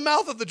out of the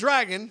mouth of the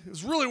dragon. It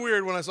was really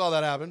weird when I saw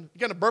that happen. He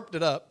kind of burped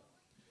it up.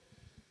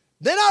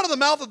 Then out of the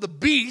mouth of the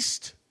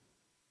beast,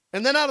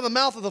 and then out of the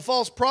mouth of the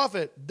false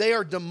prophet. They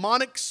are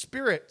demonic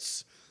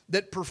spirits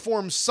that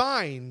perform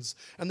signs,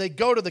 and they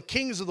go to the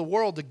kings of the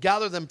world to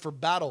gather them for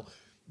battle.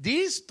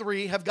 These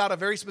 3 have got a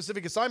very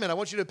specific assignment. I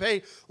want you to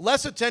pay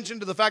less attention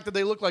to the fact that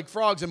they look like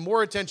frogs and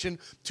more attention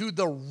to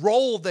the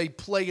role they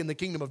play in the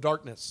kingdom of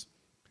darkness.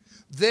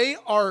 They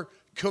are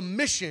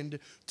commissioned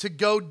to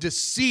go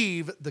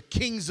deceive the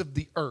kings of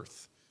the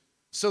earth.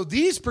 So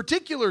these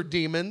particular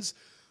demons,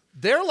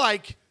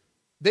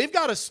 they've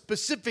got a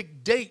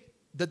specific date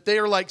that they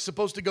are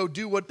supposed to go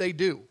do what they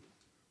do.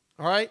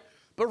 All right?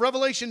 But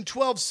Revelation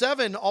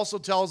 12:7 also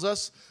tells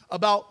us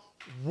about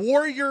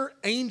warrior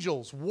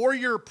angels,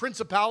 warrior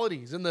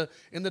principalities in the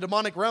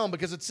demonic realm,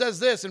 because it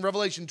says this in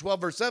Revelation 12,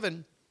 verse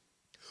 7,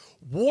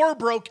 war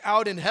broke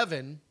out in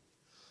heaven,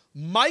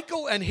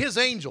 Michael and his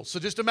angels, so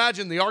just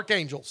imagine the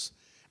archangels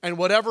and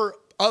whatever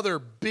other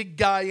big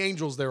guy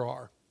angels there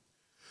are,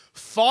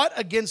 fought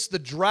against the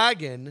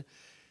dragon,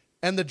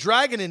 and the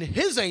dragon and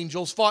his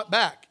angels fought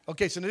back.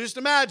 Okay, so now just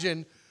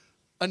imagine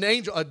an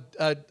angel,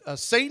 a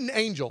Satan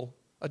angel,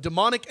 a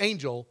demonic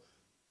angel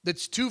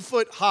that's 2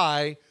 foot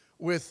high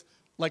with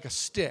like a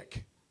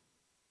stick.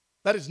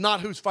 That is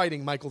not who's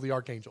fighting Michael the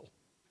archangel.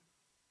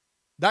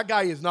 That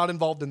guy is not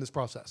involved in this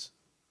process.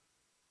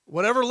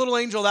 Whatever little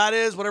angel that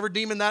is, whatever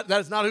demon that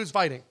is not who's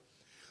fighting.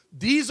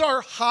 These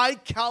are high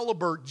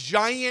caliber,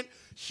 giant,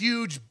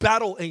 huge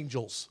battle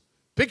angels.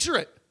 Picture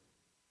it.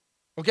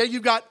 Okay,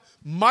 you've got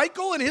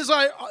Michael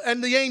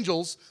and the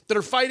angels that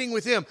are fighting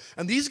with him.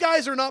 And these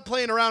guys are not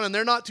playing around, and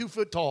they're not 2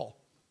 foot tall.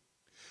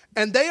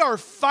 And they are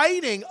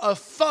fighting a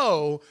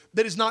foe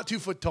that is not 2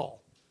 foot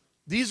tall.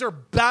 These are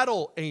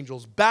battle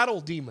angels, battle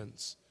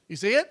demons. You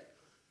see it?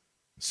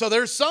 So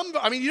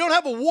you don't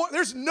have a war.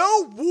 There's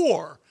no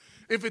war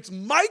if it's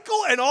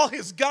Michael and all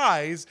his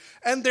guys,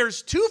 and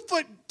there's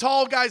 2-foot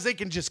tall guys they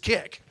can just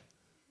kick.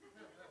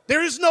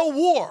 There is no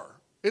war.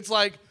 It's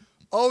like,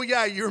 oh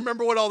yeah, you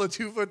remember when all the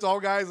 2-foot tall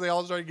guys, they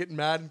all started getting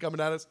mad and coming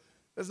at us?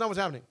 That's not what's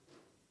happening.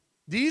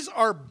 These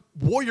are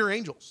warrior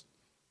angels.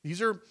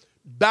 These are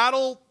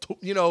battle,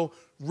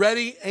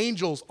 ready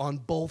angels on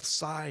both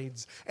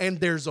sides. And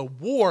there's a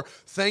war.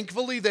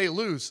 Thankfully, they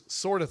lose.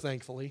 Sort of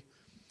thankfully.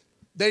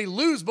 They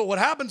lose, but what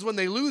happens when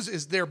they lose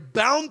is they're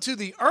bound to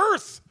the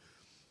earth.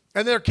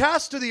 And they're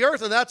cast to the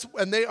earth,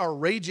 and they are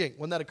raging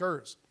when that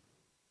occurs.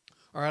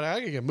 All right, I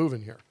gotta get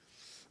moving here.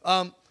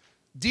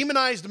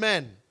 Demonized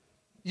men.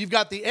 You've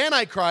got the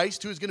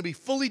Antichrist, who is going to be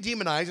fully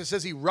demonized. It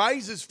says he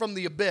rises from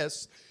the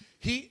abyss.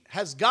 He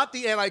has got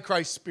the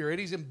Antichrist spirit.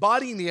 He's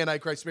embodying the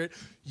Antichrist spirit.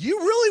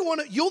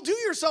 You'll do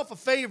yourself a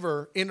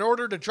favor in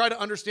order to try to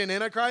understand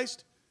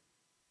Antichrist.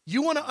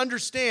 You want to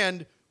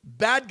understand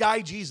bad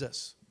guy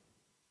Jesus.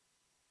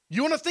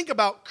 You want to think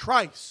about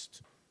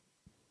Christ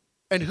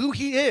and who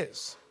he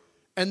is,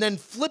 and then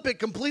flip it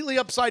completely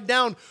upside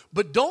down,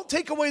 but don't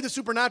take away the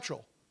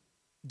supernatural.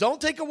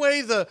 Don't take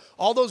away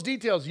all those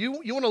details. You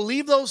want to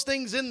leave those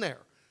things in there.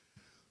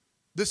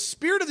 The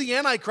spirit of the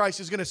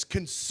Antichrist is going to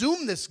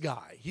consume this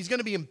guy. He's going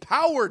to be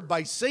empowered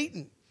by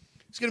Satan.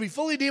 He's going to be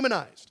fully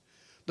demonized.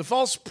 The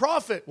false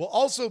prophet will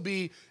also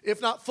be,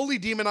 if not fully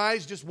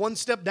demonized, just one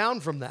step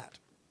down from that.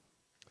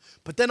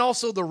 But then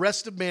also the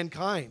rest of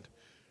mankind.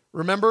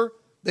 Remember,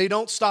 they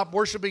don't stop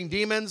worshiping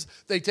demons.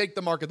 They take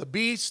the mark of the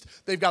beast.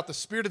 They've got the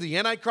spirit of the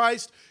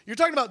Antichrist. You're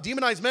talking about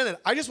demonized men, and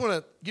I just want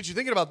to get you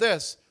thinking about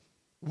this.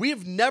 We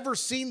have never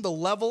seen the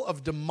level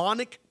of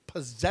demonic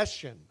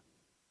possession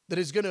that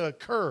is going to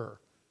occur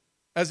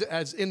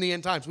as in the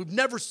end times. We've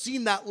never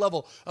seen that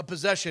level of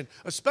possession,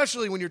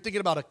 especially when you're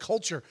thinking about a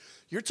culture.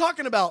 You're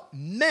talking about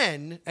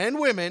men and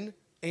women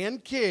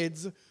and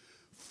kids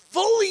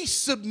fully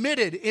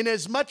submitted in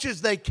as much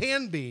as they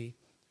can be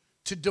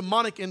to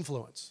demonic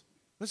influence.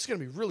 This is going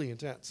to be really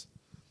intense.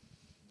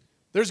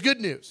 There's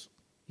good news.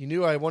 You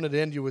knew I wanted to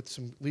leave you with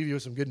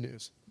some good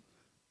news.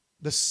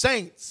 The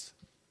saints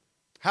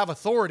have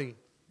authority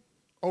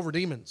over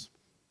demons.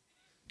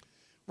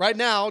 Right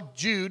now,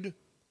 Jude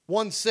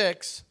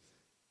 1:6,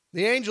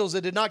 the angels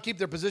that did not keep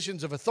their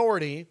positions of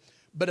authority,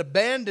 but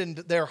abandoned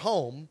their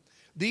home,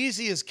 these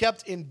he has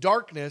kept in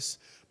darkness,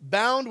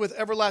 bound with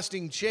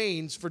everlasting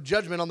chains for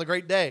judgment on the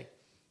great day.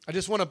 I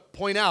just want to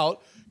point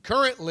out,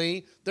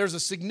 currently, there's a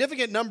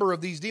significant number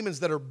of these demons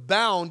that are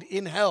bound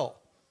in hell.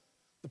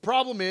 The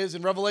problem is,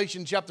 in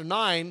Revelation chapter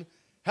 9,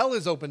 hell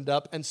is opened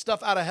up and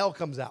stuff out of hell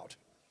comes out.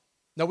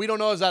 Now, we don't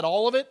know, is that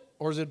all of it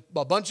or is it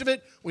a bunch of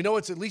it? We know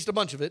it's at least a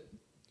bunch of it.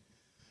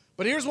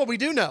 But here's what we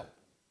do know.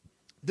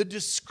 The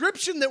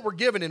description that we're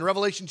given in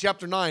Revelation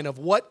chapter 9 of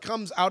what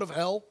comes out of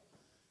hell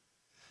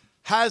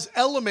has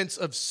elements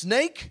of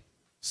snake,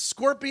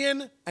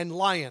 scorpion, and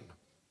lion.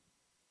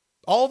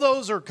 All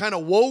those are kind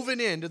of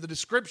woven into the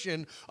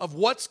description of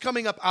what's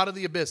coming up out of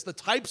the abyss. The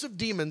types of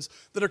demons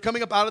that are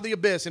coming up out of the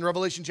abyss in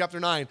Revelation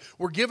chapter 9.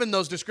 We're given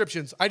those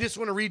descriptions. I just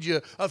want to read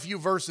you a few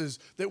verses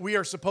that we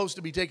are supposed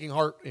to be taking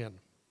heart in.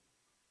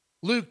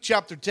 Luke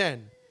chapter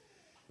 10.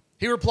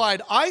 He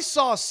replied, I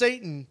saw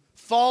Satan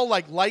fall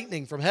like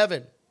lightning from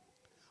heaven.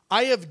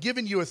 I have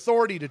given you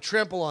authority to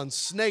trample on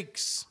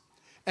snakes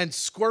and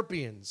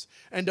scorpions,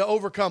 and to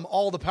overcome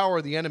all the power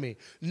of the enemy.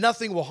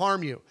 Nothing will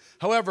harm you.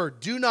 However,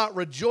 do not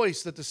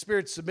rejoice that the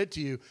spirits submit to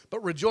you,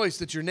 but rejoice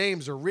that your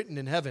names are written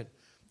in heaven.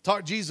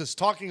 Jesus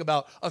talking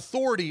about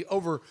authority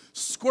over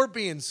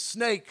scorpions,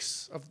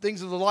 snakes, of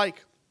things of the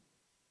like.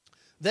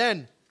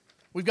 Then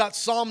we've got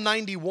Psalm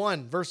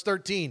 91, verse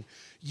 13.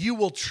 You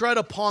will tread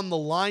upon the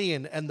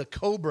lion and the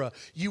cobra.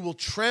 You will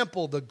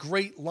trample the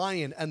great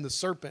lion and the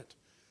serpent.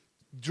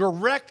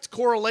 Direct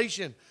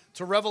correlation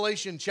to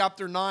Revelation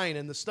chapter 9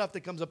 and the stuff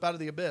that comes up out of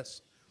the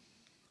abyss.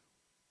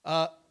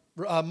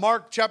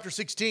 Mark chapter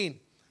 16.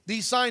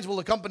 These signs will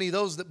accompany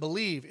those that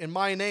believe. In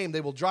my name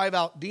they will drive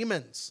out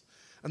demons,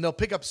 and they'll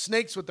pick up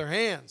snakes with their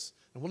hands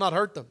and will not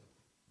hurt them.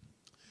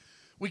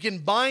 We can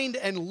bind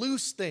and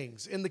loose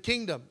things in the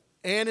kingdom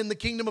and in the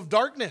kingdom of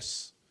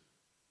darkness.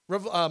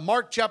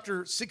 Mark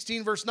chapter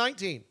 16, verse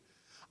 19.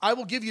 I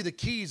will give you the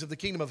keys of the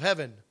kingdom of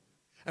heaven.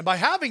 And by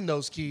having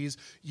those keys,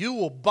 you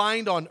will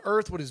bind on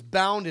earth what is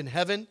bound in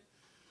heaven,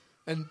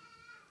 and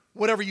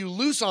whatever you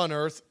loose on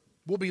earth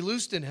will be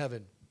loosed in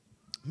heaven.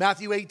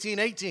 Matthew 18,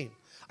 18.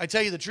 I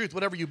tell you the truth,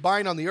 whatever you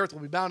bind on the earth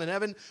will be bound in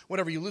heaven.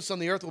 Whatever you loose on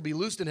the earth will be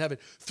loosed in heaven.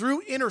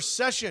 Through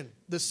intercession,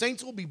 the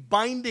saints will be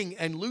binding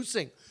and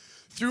loosing.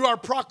 Through our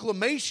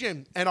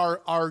proclamation and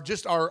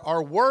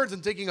our words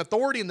and taking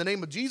authority in the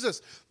name of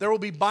Jesus, there will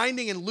be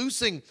binding and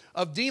loosing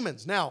of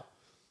demons. Now,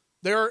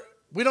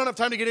 we don't have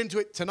time to get into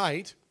it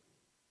tonight,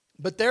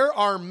 but there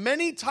are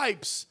many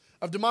types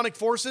of demonic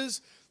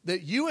forces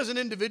that you as an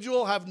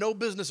individual have no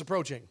business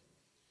approaching.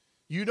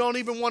 You don't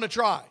even want to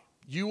try.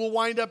 You will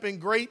wind up in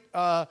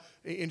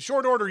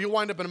short order, you'll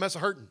wind up in a mess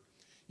of hurting.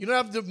 You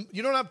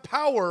don't have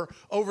power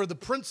over the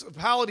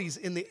principalities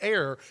in the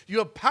air. You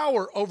have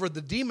power over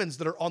the demons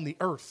that are on the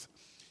earth.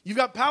 You've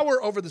got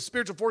power over the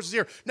spiritual forces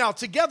here. Now,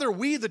 together,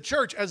 we, the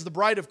church, as the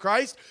bride of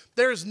Christ,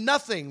 there's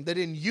nothing that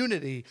in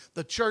unity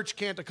the church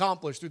can't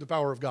accomplish through the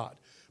power of God.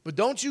 But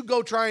don't you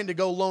go trying to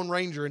go Lone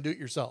Ranger and do it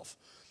yourself,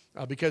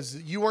 because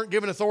you weren't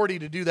given authority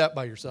to do that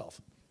by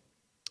yourself.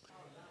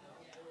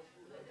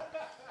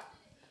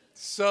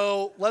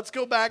 So let's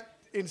go back.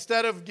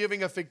 Instead of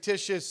giving a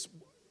fictitious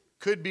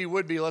could be,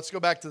 would be, let's go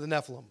back to the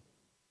Nephilim,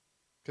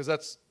 because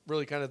that's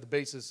really kind of the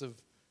basis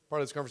of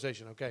part of this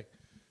conversation. Okay,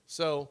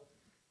 so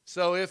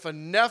if a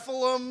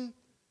Nephilim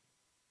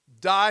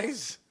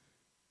dies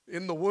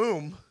in the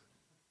womb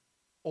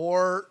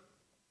or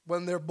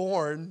when they're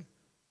born,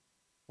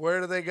 where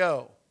do they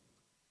go?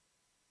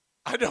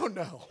 I don't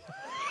know.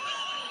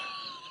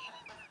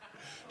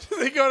 Do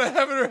they go to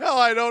heaven or hell?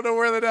 I don't know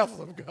where the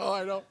Nephilim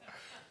go.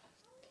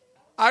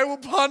 I will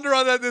ponder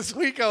on that this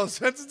week. I'll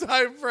spend some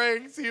time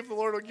praying, see if the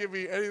Lord will give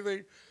me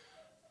anything.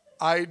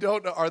 I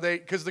don't know. Are they,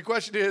 because the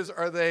question is,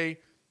 are they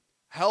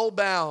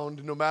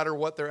hell-bound no matter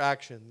what their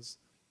actions?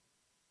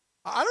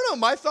 I don't know.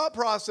 My thought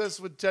process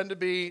would tend to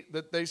be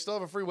that they still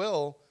have a free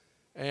will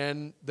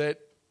and that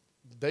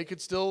they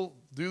could still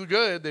do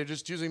good. They're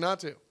just choosing not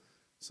to.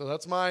 So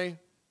that's my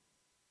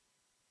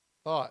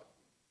thought.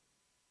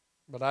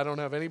 But I don't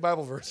have any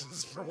Bible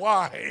verses for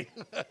why.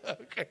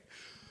 Okay.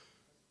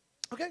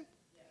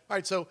 All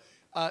right, so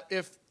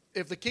if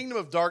the kingdom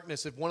of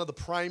darkness, if one of the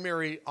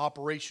primary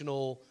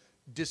operational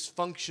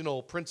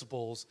dysfunctional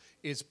principles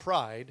is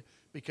pride,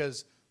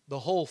 because the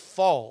whole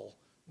fall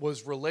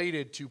was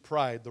related to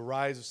pride, the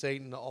rise of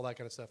Satan, all that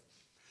kind of stuff.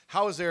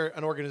 How is there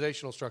an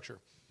organizational structure?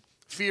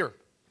 Fear.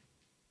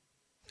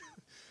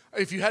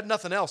 If you had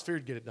nothing else, fear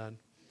would get it done.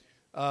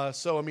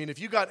 If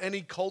you got any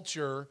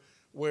culture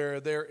where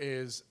there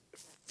is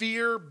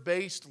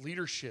fear-based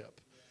leadership,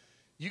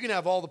 you can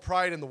have all the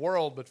pride in the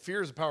world, but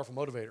fear is a powerful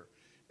motivator.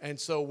 And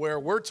so where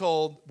we're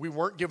told we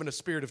weren't given a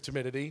spirit of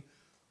timidity,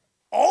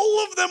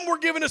 all of them were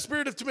given a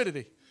spirit of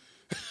timidity.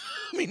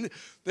 I mean,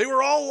 they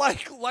were all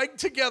like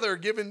together,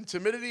 given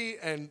timidity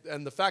and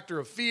the factor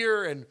of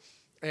fear and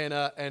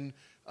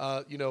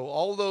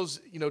all of those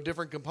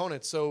different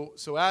components.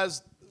 So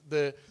as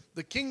the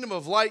kingdom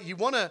of light, you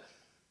want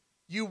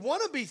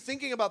to be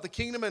thinking about the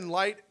kingdom of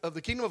light and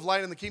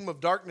the kingdom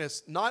of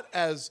darkness not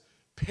as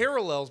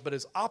parallels but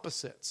as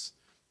opposites.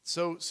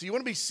 So you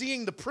want to be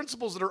seeing the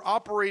principles that are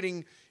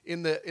operating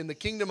in the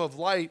kingdom of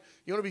light.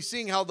 You want to be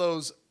seeing how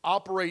those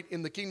operate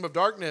in the kingdom of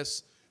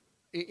darkness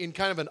in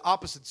kind of an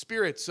opposite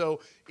spirit.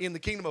 So in the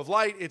kingdom of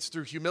light, it's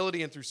through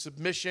humility and through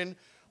submission.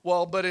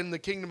 Well, but in the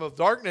kingdom of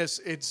darkness,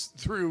 it's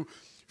through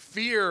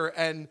fear,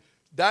 and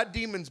that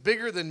demon's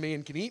bigger than me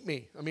and can eat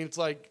me. I mean,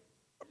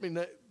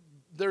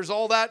 there's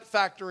all that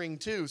factoring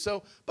too.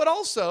 So, but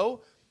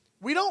also,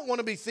 we don't want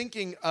to be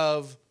thinking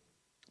of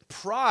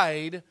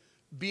pride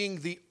being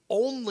the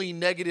only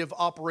negative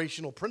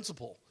operational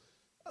principle.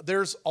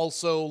 There's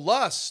also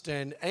lust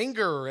and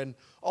anger and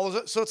all of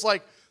that. So it's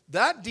like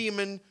that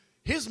demon,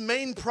 his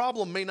main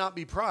problem may not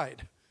be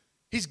pride.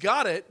 He's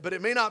got it, but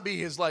it may not be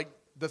his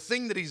the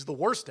thing that he's the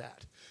worst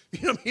at.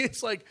 You know what I mean?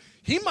 It's like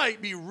he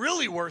might be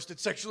really worst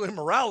at sexual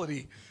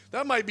immorality.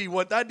 That might be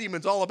what that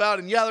demon's all about.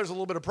 And yeah, there's a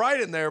little bit of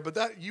pride in there, but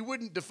that you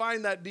wouldn't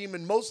define that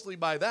demon mostly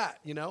by that,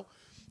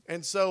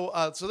 And so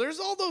there's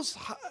all those,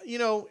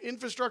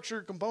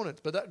 infrastructure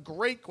components. But that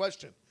great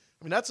question.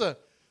 I mean,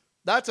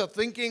 that's a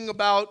thinking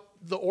about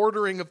the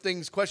ordering of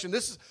things question.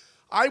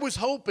 I was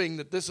hoping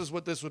that this is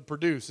what this would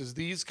produce, is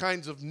these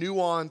kinds of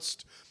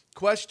nuanced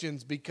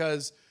questions,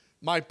 because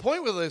my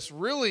point with this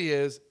really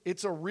is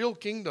it's a real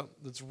kingdom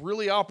that's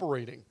really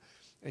operating,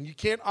 and you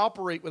can't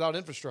operate without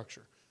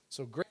infrastructure.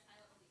 So great.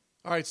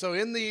 All right, so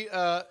in the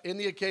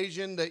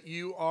occasion that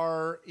you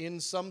are in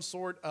some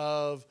sort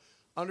of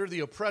under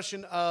the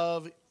oppression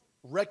of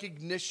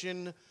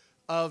recognition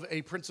of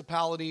a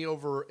principality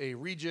over a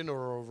region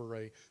or over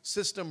a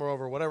system or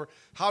over whatever,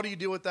 how do you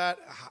deal with that?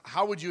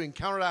 How would you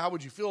encounter that? How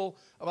would you feel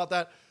about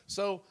that?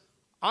 So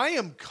I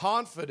am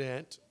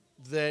confident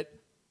that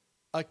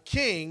a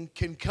king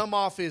can come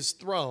off his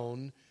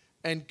throne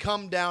and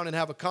come down and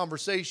have a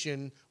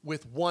conversation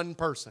with one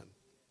person.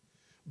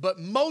 But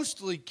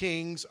mostly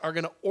kings are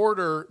going to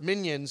order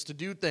minions to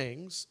do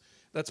things.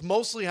 That's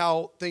mostly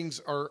how things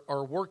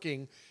are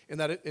working in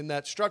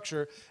that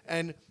structure.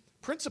 And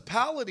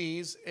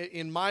principalities,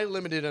 in my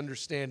limited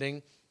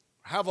understanding,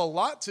 have a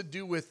lot to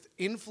do with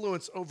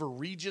influence over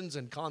regions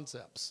and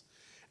concepts.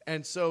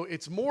 And so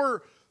it's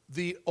more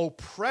the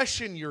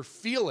oppression you're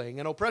feeling.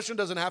 And oppression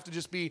doesn't have to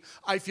just be,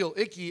 I feel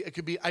icky. It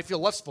could be, I feel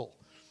lustful.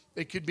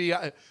 It could be,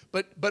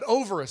 but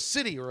over a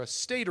city or a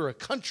state or a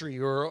country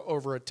or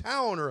over a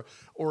town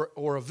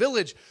or a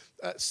village,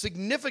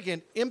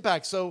 significant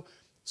impact. So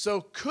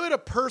could a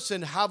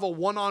person have a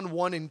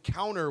one-on-one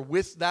encounter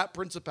with that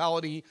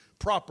principality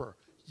proper?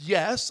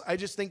 Yes, I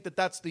just think that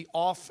that's the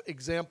off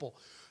example.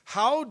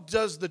 How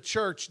does the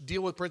church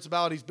deal with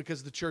principalities?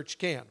 Because the church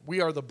can.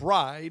 We are the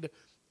bride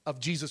of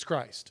Jesus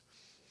Christ.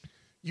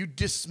 You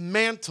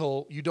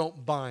dismantle, you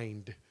don't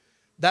bind.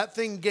 That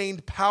thing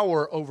gained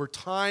power over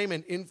time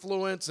and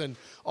influence and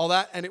all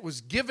that, and it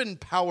was given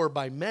power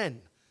by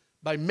men.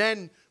 by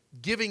men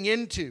giving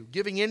into.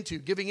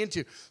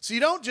 So you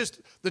don't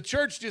the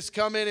church just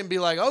come in and be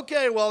like,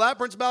 okay, well, that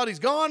principality's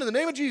gone in the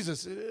name of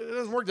Jesus. It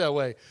doesn't work that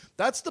way.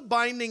 That's the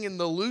binding and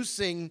the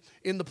loosing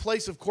in the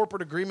place of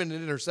corporate agreement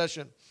and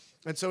intercession.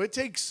 And so it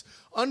takes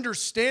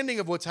understanding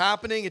of what's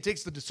happening. It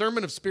takes the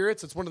discernment of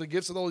spirits. It's one of the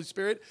gifts of the Holy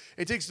Spirit.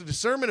 It takes the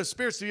discernment of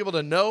spirits to be able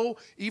to know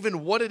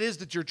even what it is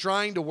that you're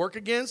trying to work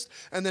against,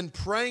 and then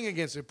praying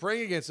against it.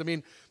 I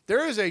mean,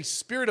 there is a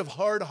spirit of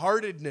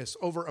hard-heartedness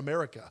over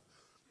America.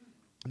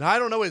 Now, I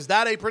don't know, is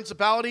that a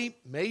principality?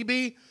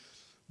 Maybe.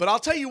 But I'll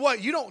tell you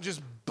what, you don't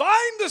just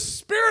bind the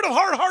spirit of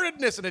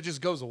hard-heartedness and it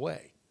just goes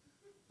away.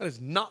 That is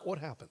not what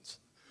happens.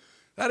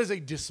 That is a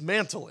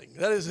dismantling.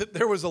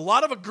 There was a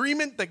lot of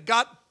agreement that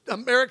got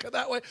America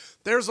that way.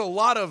 There's a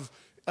lot of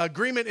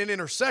agreement and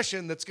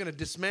intercession that's going to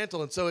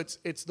dismantle. And so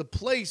it's the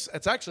place,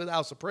 it's actually the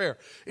house of prayer.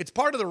 It's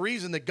part of the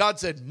reason that God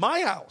said,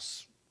 my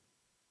house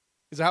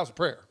is a house of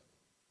prayer.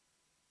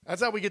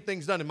 That's how we get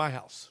things done in my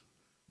house.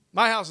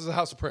 My house is a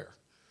house of prayer.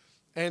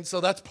 And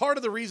so that's part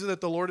of the reason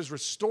that the Lord is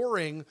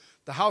restoring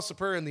the house of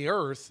prayer in the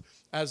earth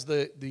as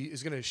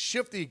is going to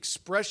shift the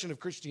expression of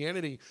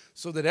Christianity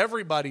so that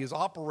everybody is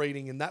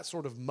operating in that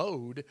sort of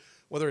mode,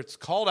 whether it's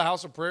called a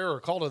house of prayer or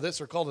called to this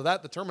or called to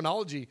that. The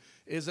terminology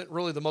isn't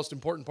really the most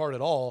important part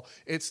at all.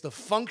 It's the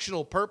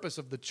functional purpose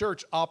of the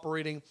church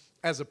operating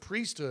as a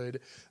priesthood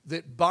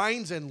that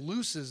binds and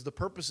looses the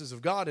purposes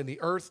of God in the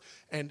earth.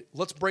 And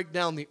let's break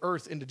down the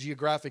earth into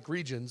geographic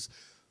regions.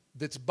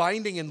 That's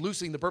binding and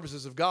loosing the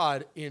purposes of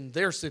God in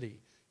their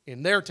city,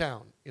 in their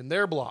town, in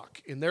their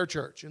block, in their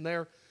church,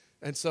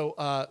 and so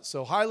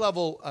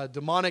high-level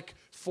demonic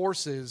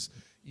forces,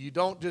 you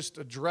don't just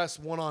address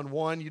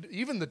one-on-one.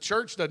 Even the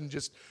church doesn't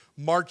just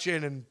march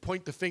in and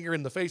point the finger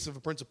in the face of a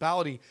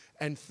principality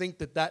and think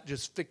that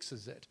just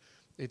fixes it.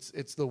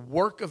 It's the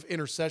work of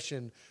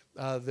intercession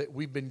that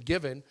we've been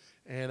given,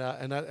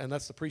 and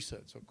that's the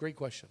priesthood. So, great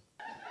question.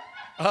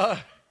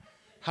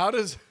 How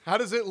does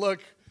it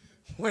look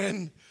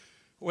when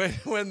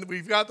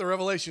we've got the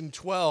Revelation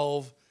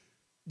 12,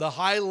 the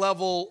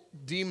high-level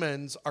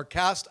demons are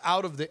cast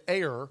out of the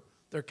air,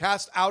 they're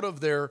cast out of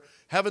their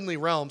heavenly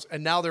realms,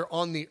 and now they're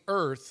on the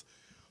earth?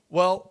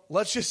 Well,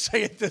 let's just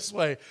say it this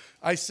way.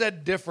 I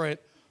said different.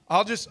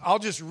 I'll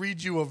just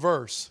read you a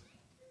verse.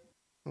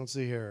 Let's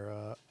see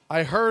here.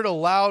 I heard a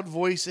loud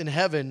voice in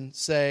heaven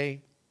say,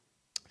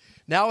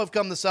 now have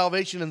come the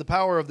salvation and the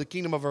power of the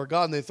kingdom of our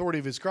God and the authority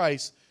of his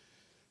Christ.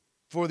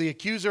 For the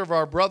accuser of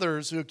our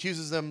brothers who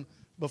accuses them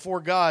before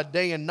God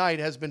day and night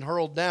has been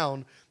hurled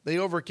down. They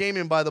overcame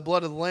him by the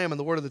blood of the Lamb and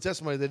the word of the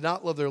testimony. They did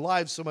not love their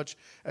lives so much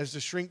as to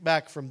shrink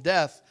back from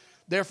death.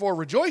 Therefore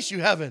rejoice, you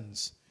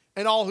heavens,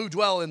 and all who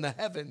dwell in the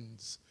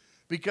heavens,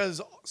 because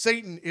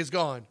Satan is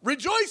gone.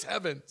 Rejoice,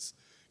 heavens.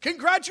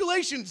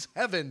 Congratulations,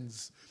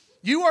 heavens.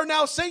 You are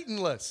now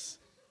Satanless.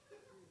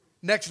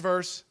 Next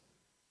verse.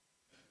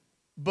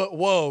 But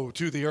woe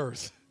to the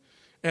earth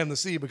and the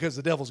sea, because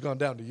the devil's gone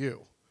down to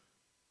you.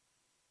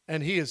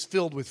 And he is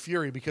filled with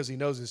fury because he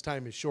knows his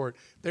time is short.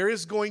 There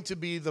is going to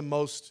be the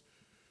most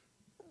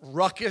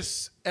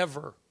ruckus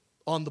ever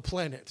on the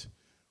planet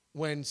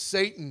when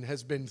Satan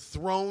has been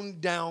thrown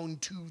down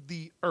to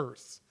the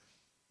earth.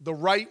 The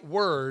right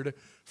word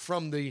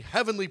from the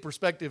heavenly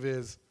perspective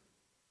is,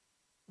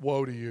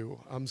 woe to you.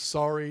 I'm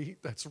sorry.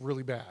 That's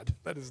really bad.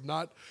 That is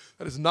not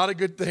a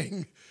good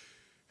thing.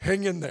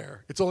 Hang in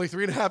there. It's only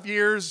 3.5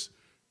 years.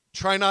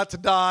 Try not to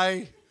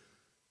die.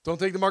 Don't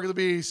take the mark of the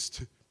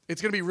beast.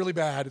 It's going to be really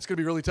bad. It's going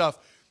to be really tough.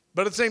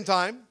 But at the same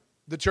time,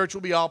 the church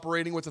will be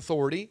operating with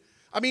authority.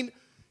 I mean,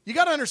 you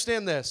got to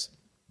understand this.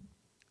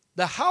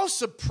 The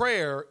house of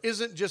prayer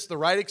isn't just the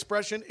right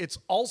expression. It's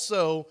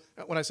also,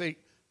 when I say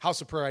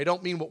house of prayer, I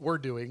don't mean what we're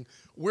doing.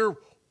 We're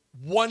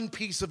one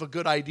piece of a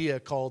good idea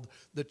called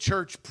the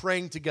church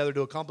praying together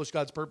to accomplish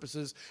God's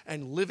purposes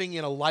and living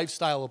in a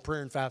lifestyle of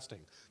prayer and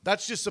fasting.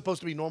 That's just supposed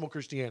to be normal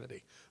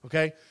Christianity,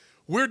 okay?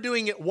 We're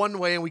doing it one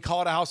way, and we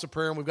call it a house of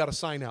prayer, and we've got a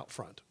sign out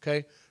front,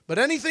 okay? But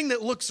anything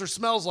that looks or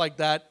smells like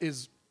that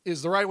is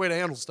the right way to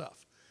handle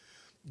stuff.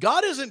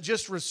 God isn't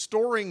just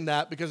restoring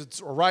that because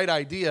it's a right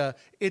idea.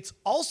 It's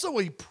also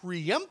a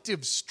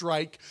preemptive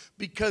strike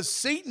because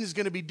Satan is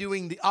going to be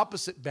doing the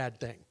opposite bad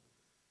thing.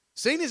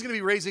 Satan is going to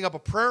be raising up a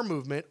prayer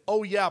movement.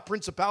 Oh, yeah,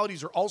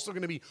 principalities are also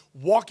going to be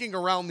walking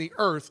around the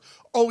earth.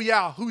 Oh,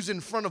 yeah, who's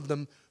in front of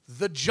them?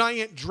 The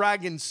giant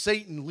dragon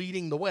Satan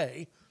leading the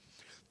way.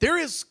 There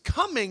is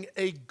coming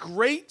a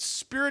great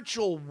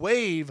spiritual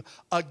wave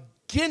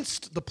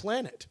against the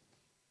planet.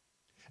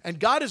 And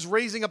God is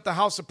raising up the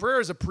house of prayer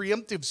as a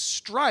preemptive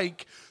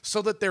strike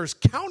so that there's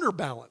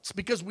counterbalance,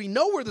 because we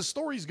know where the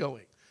story's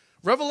going.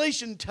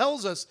 Revelation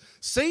tells us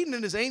Satan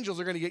and his angels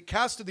are going to get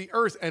cast to the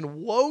earth,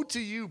 and woe to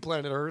you,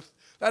 planet Earth.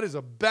 That is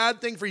a bad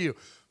thing for you.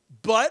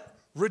 But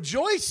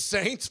rejoice,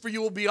 saints, for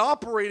you will be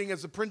operating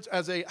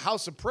as a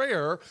house of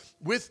prayer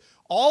with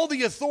all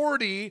the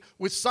authority,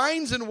 with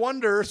signs and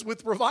wonders,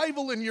 with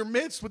revival in your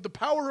midst, with the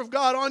power of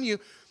God on you.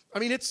 I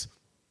mean, it's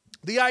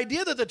the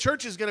idea that the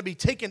church is going to be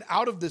taken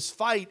out of this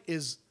fight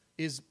is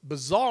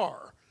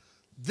bizarre.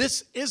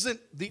 this isn't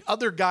the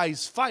other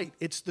guy's fight.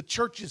 It's the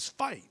church's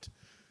fight.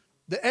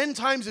 The end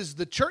times is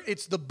the church.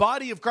 It's the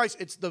body of Christ.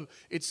 It's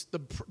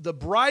the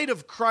bride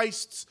of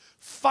Christ's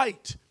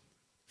fight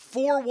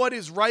for what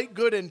is right,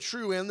 good, and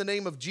true in the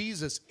name of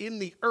Jesus in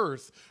the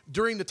earth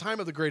during the time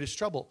of the greatest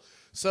trouble.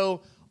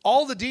 So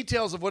all the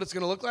details of what it's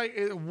going to look like,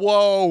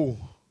 whoa.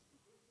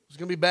 It's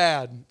going to be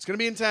bad. It's going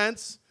to be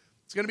intense.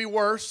 It's going to be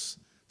worse.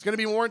 It's going to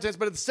be more intense.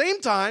 But at the same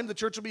time, the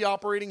church will be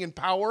operating in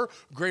power,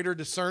 greater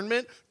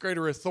discernment,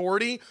 greater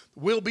authority.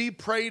 We'll be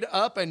prayed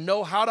up and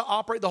know how to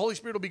operate. The Holy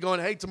Spirit will be going,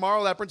 hey,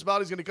 tomorrow that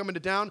principality is going to come into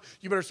town.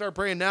 You better start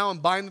praying now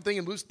and bind the thing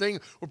and loose the thing.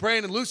 We're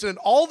praying and loosing. And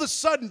all of a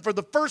sudden, for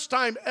the first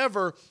time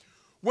ever,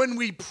 when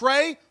we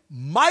pray,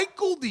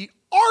 Michael the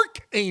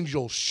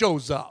archangel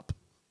shows up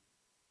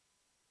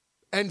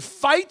and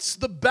fights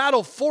the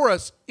battle for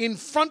us in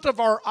front of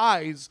our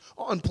eyes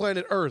on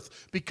planet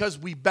Earth because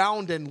we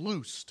bound and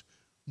loosed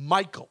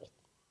Michael.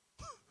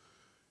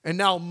 And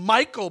now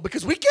Michael,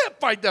 because we can't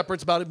fight that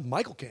principality,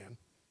 Michael can.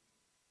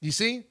 You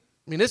see? I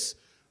mean,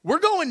 we're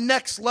going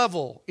next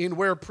level in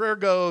where prayer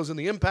goes and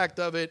the impact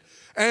of it,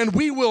 and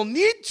we will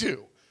need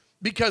to,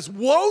 because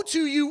woe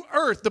to you,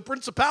 earth, the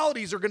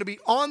principalities are going to be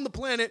on the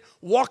planet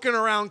walking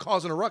around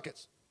causing a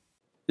ruckus.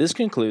 This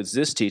concludes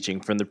this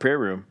teaching from the prayer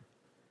room.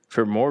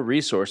 For more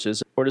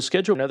resources or to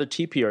schedule another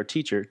TPR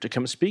teacher to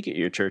come speak at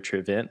your church or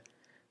event,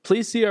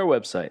 please see our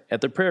website at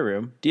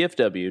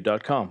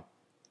theprayerroomdfw.com.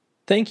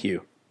 Thank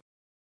you.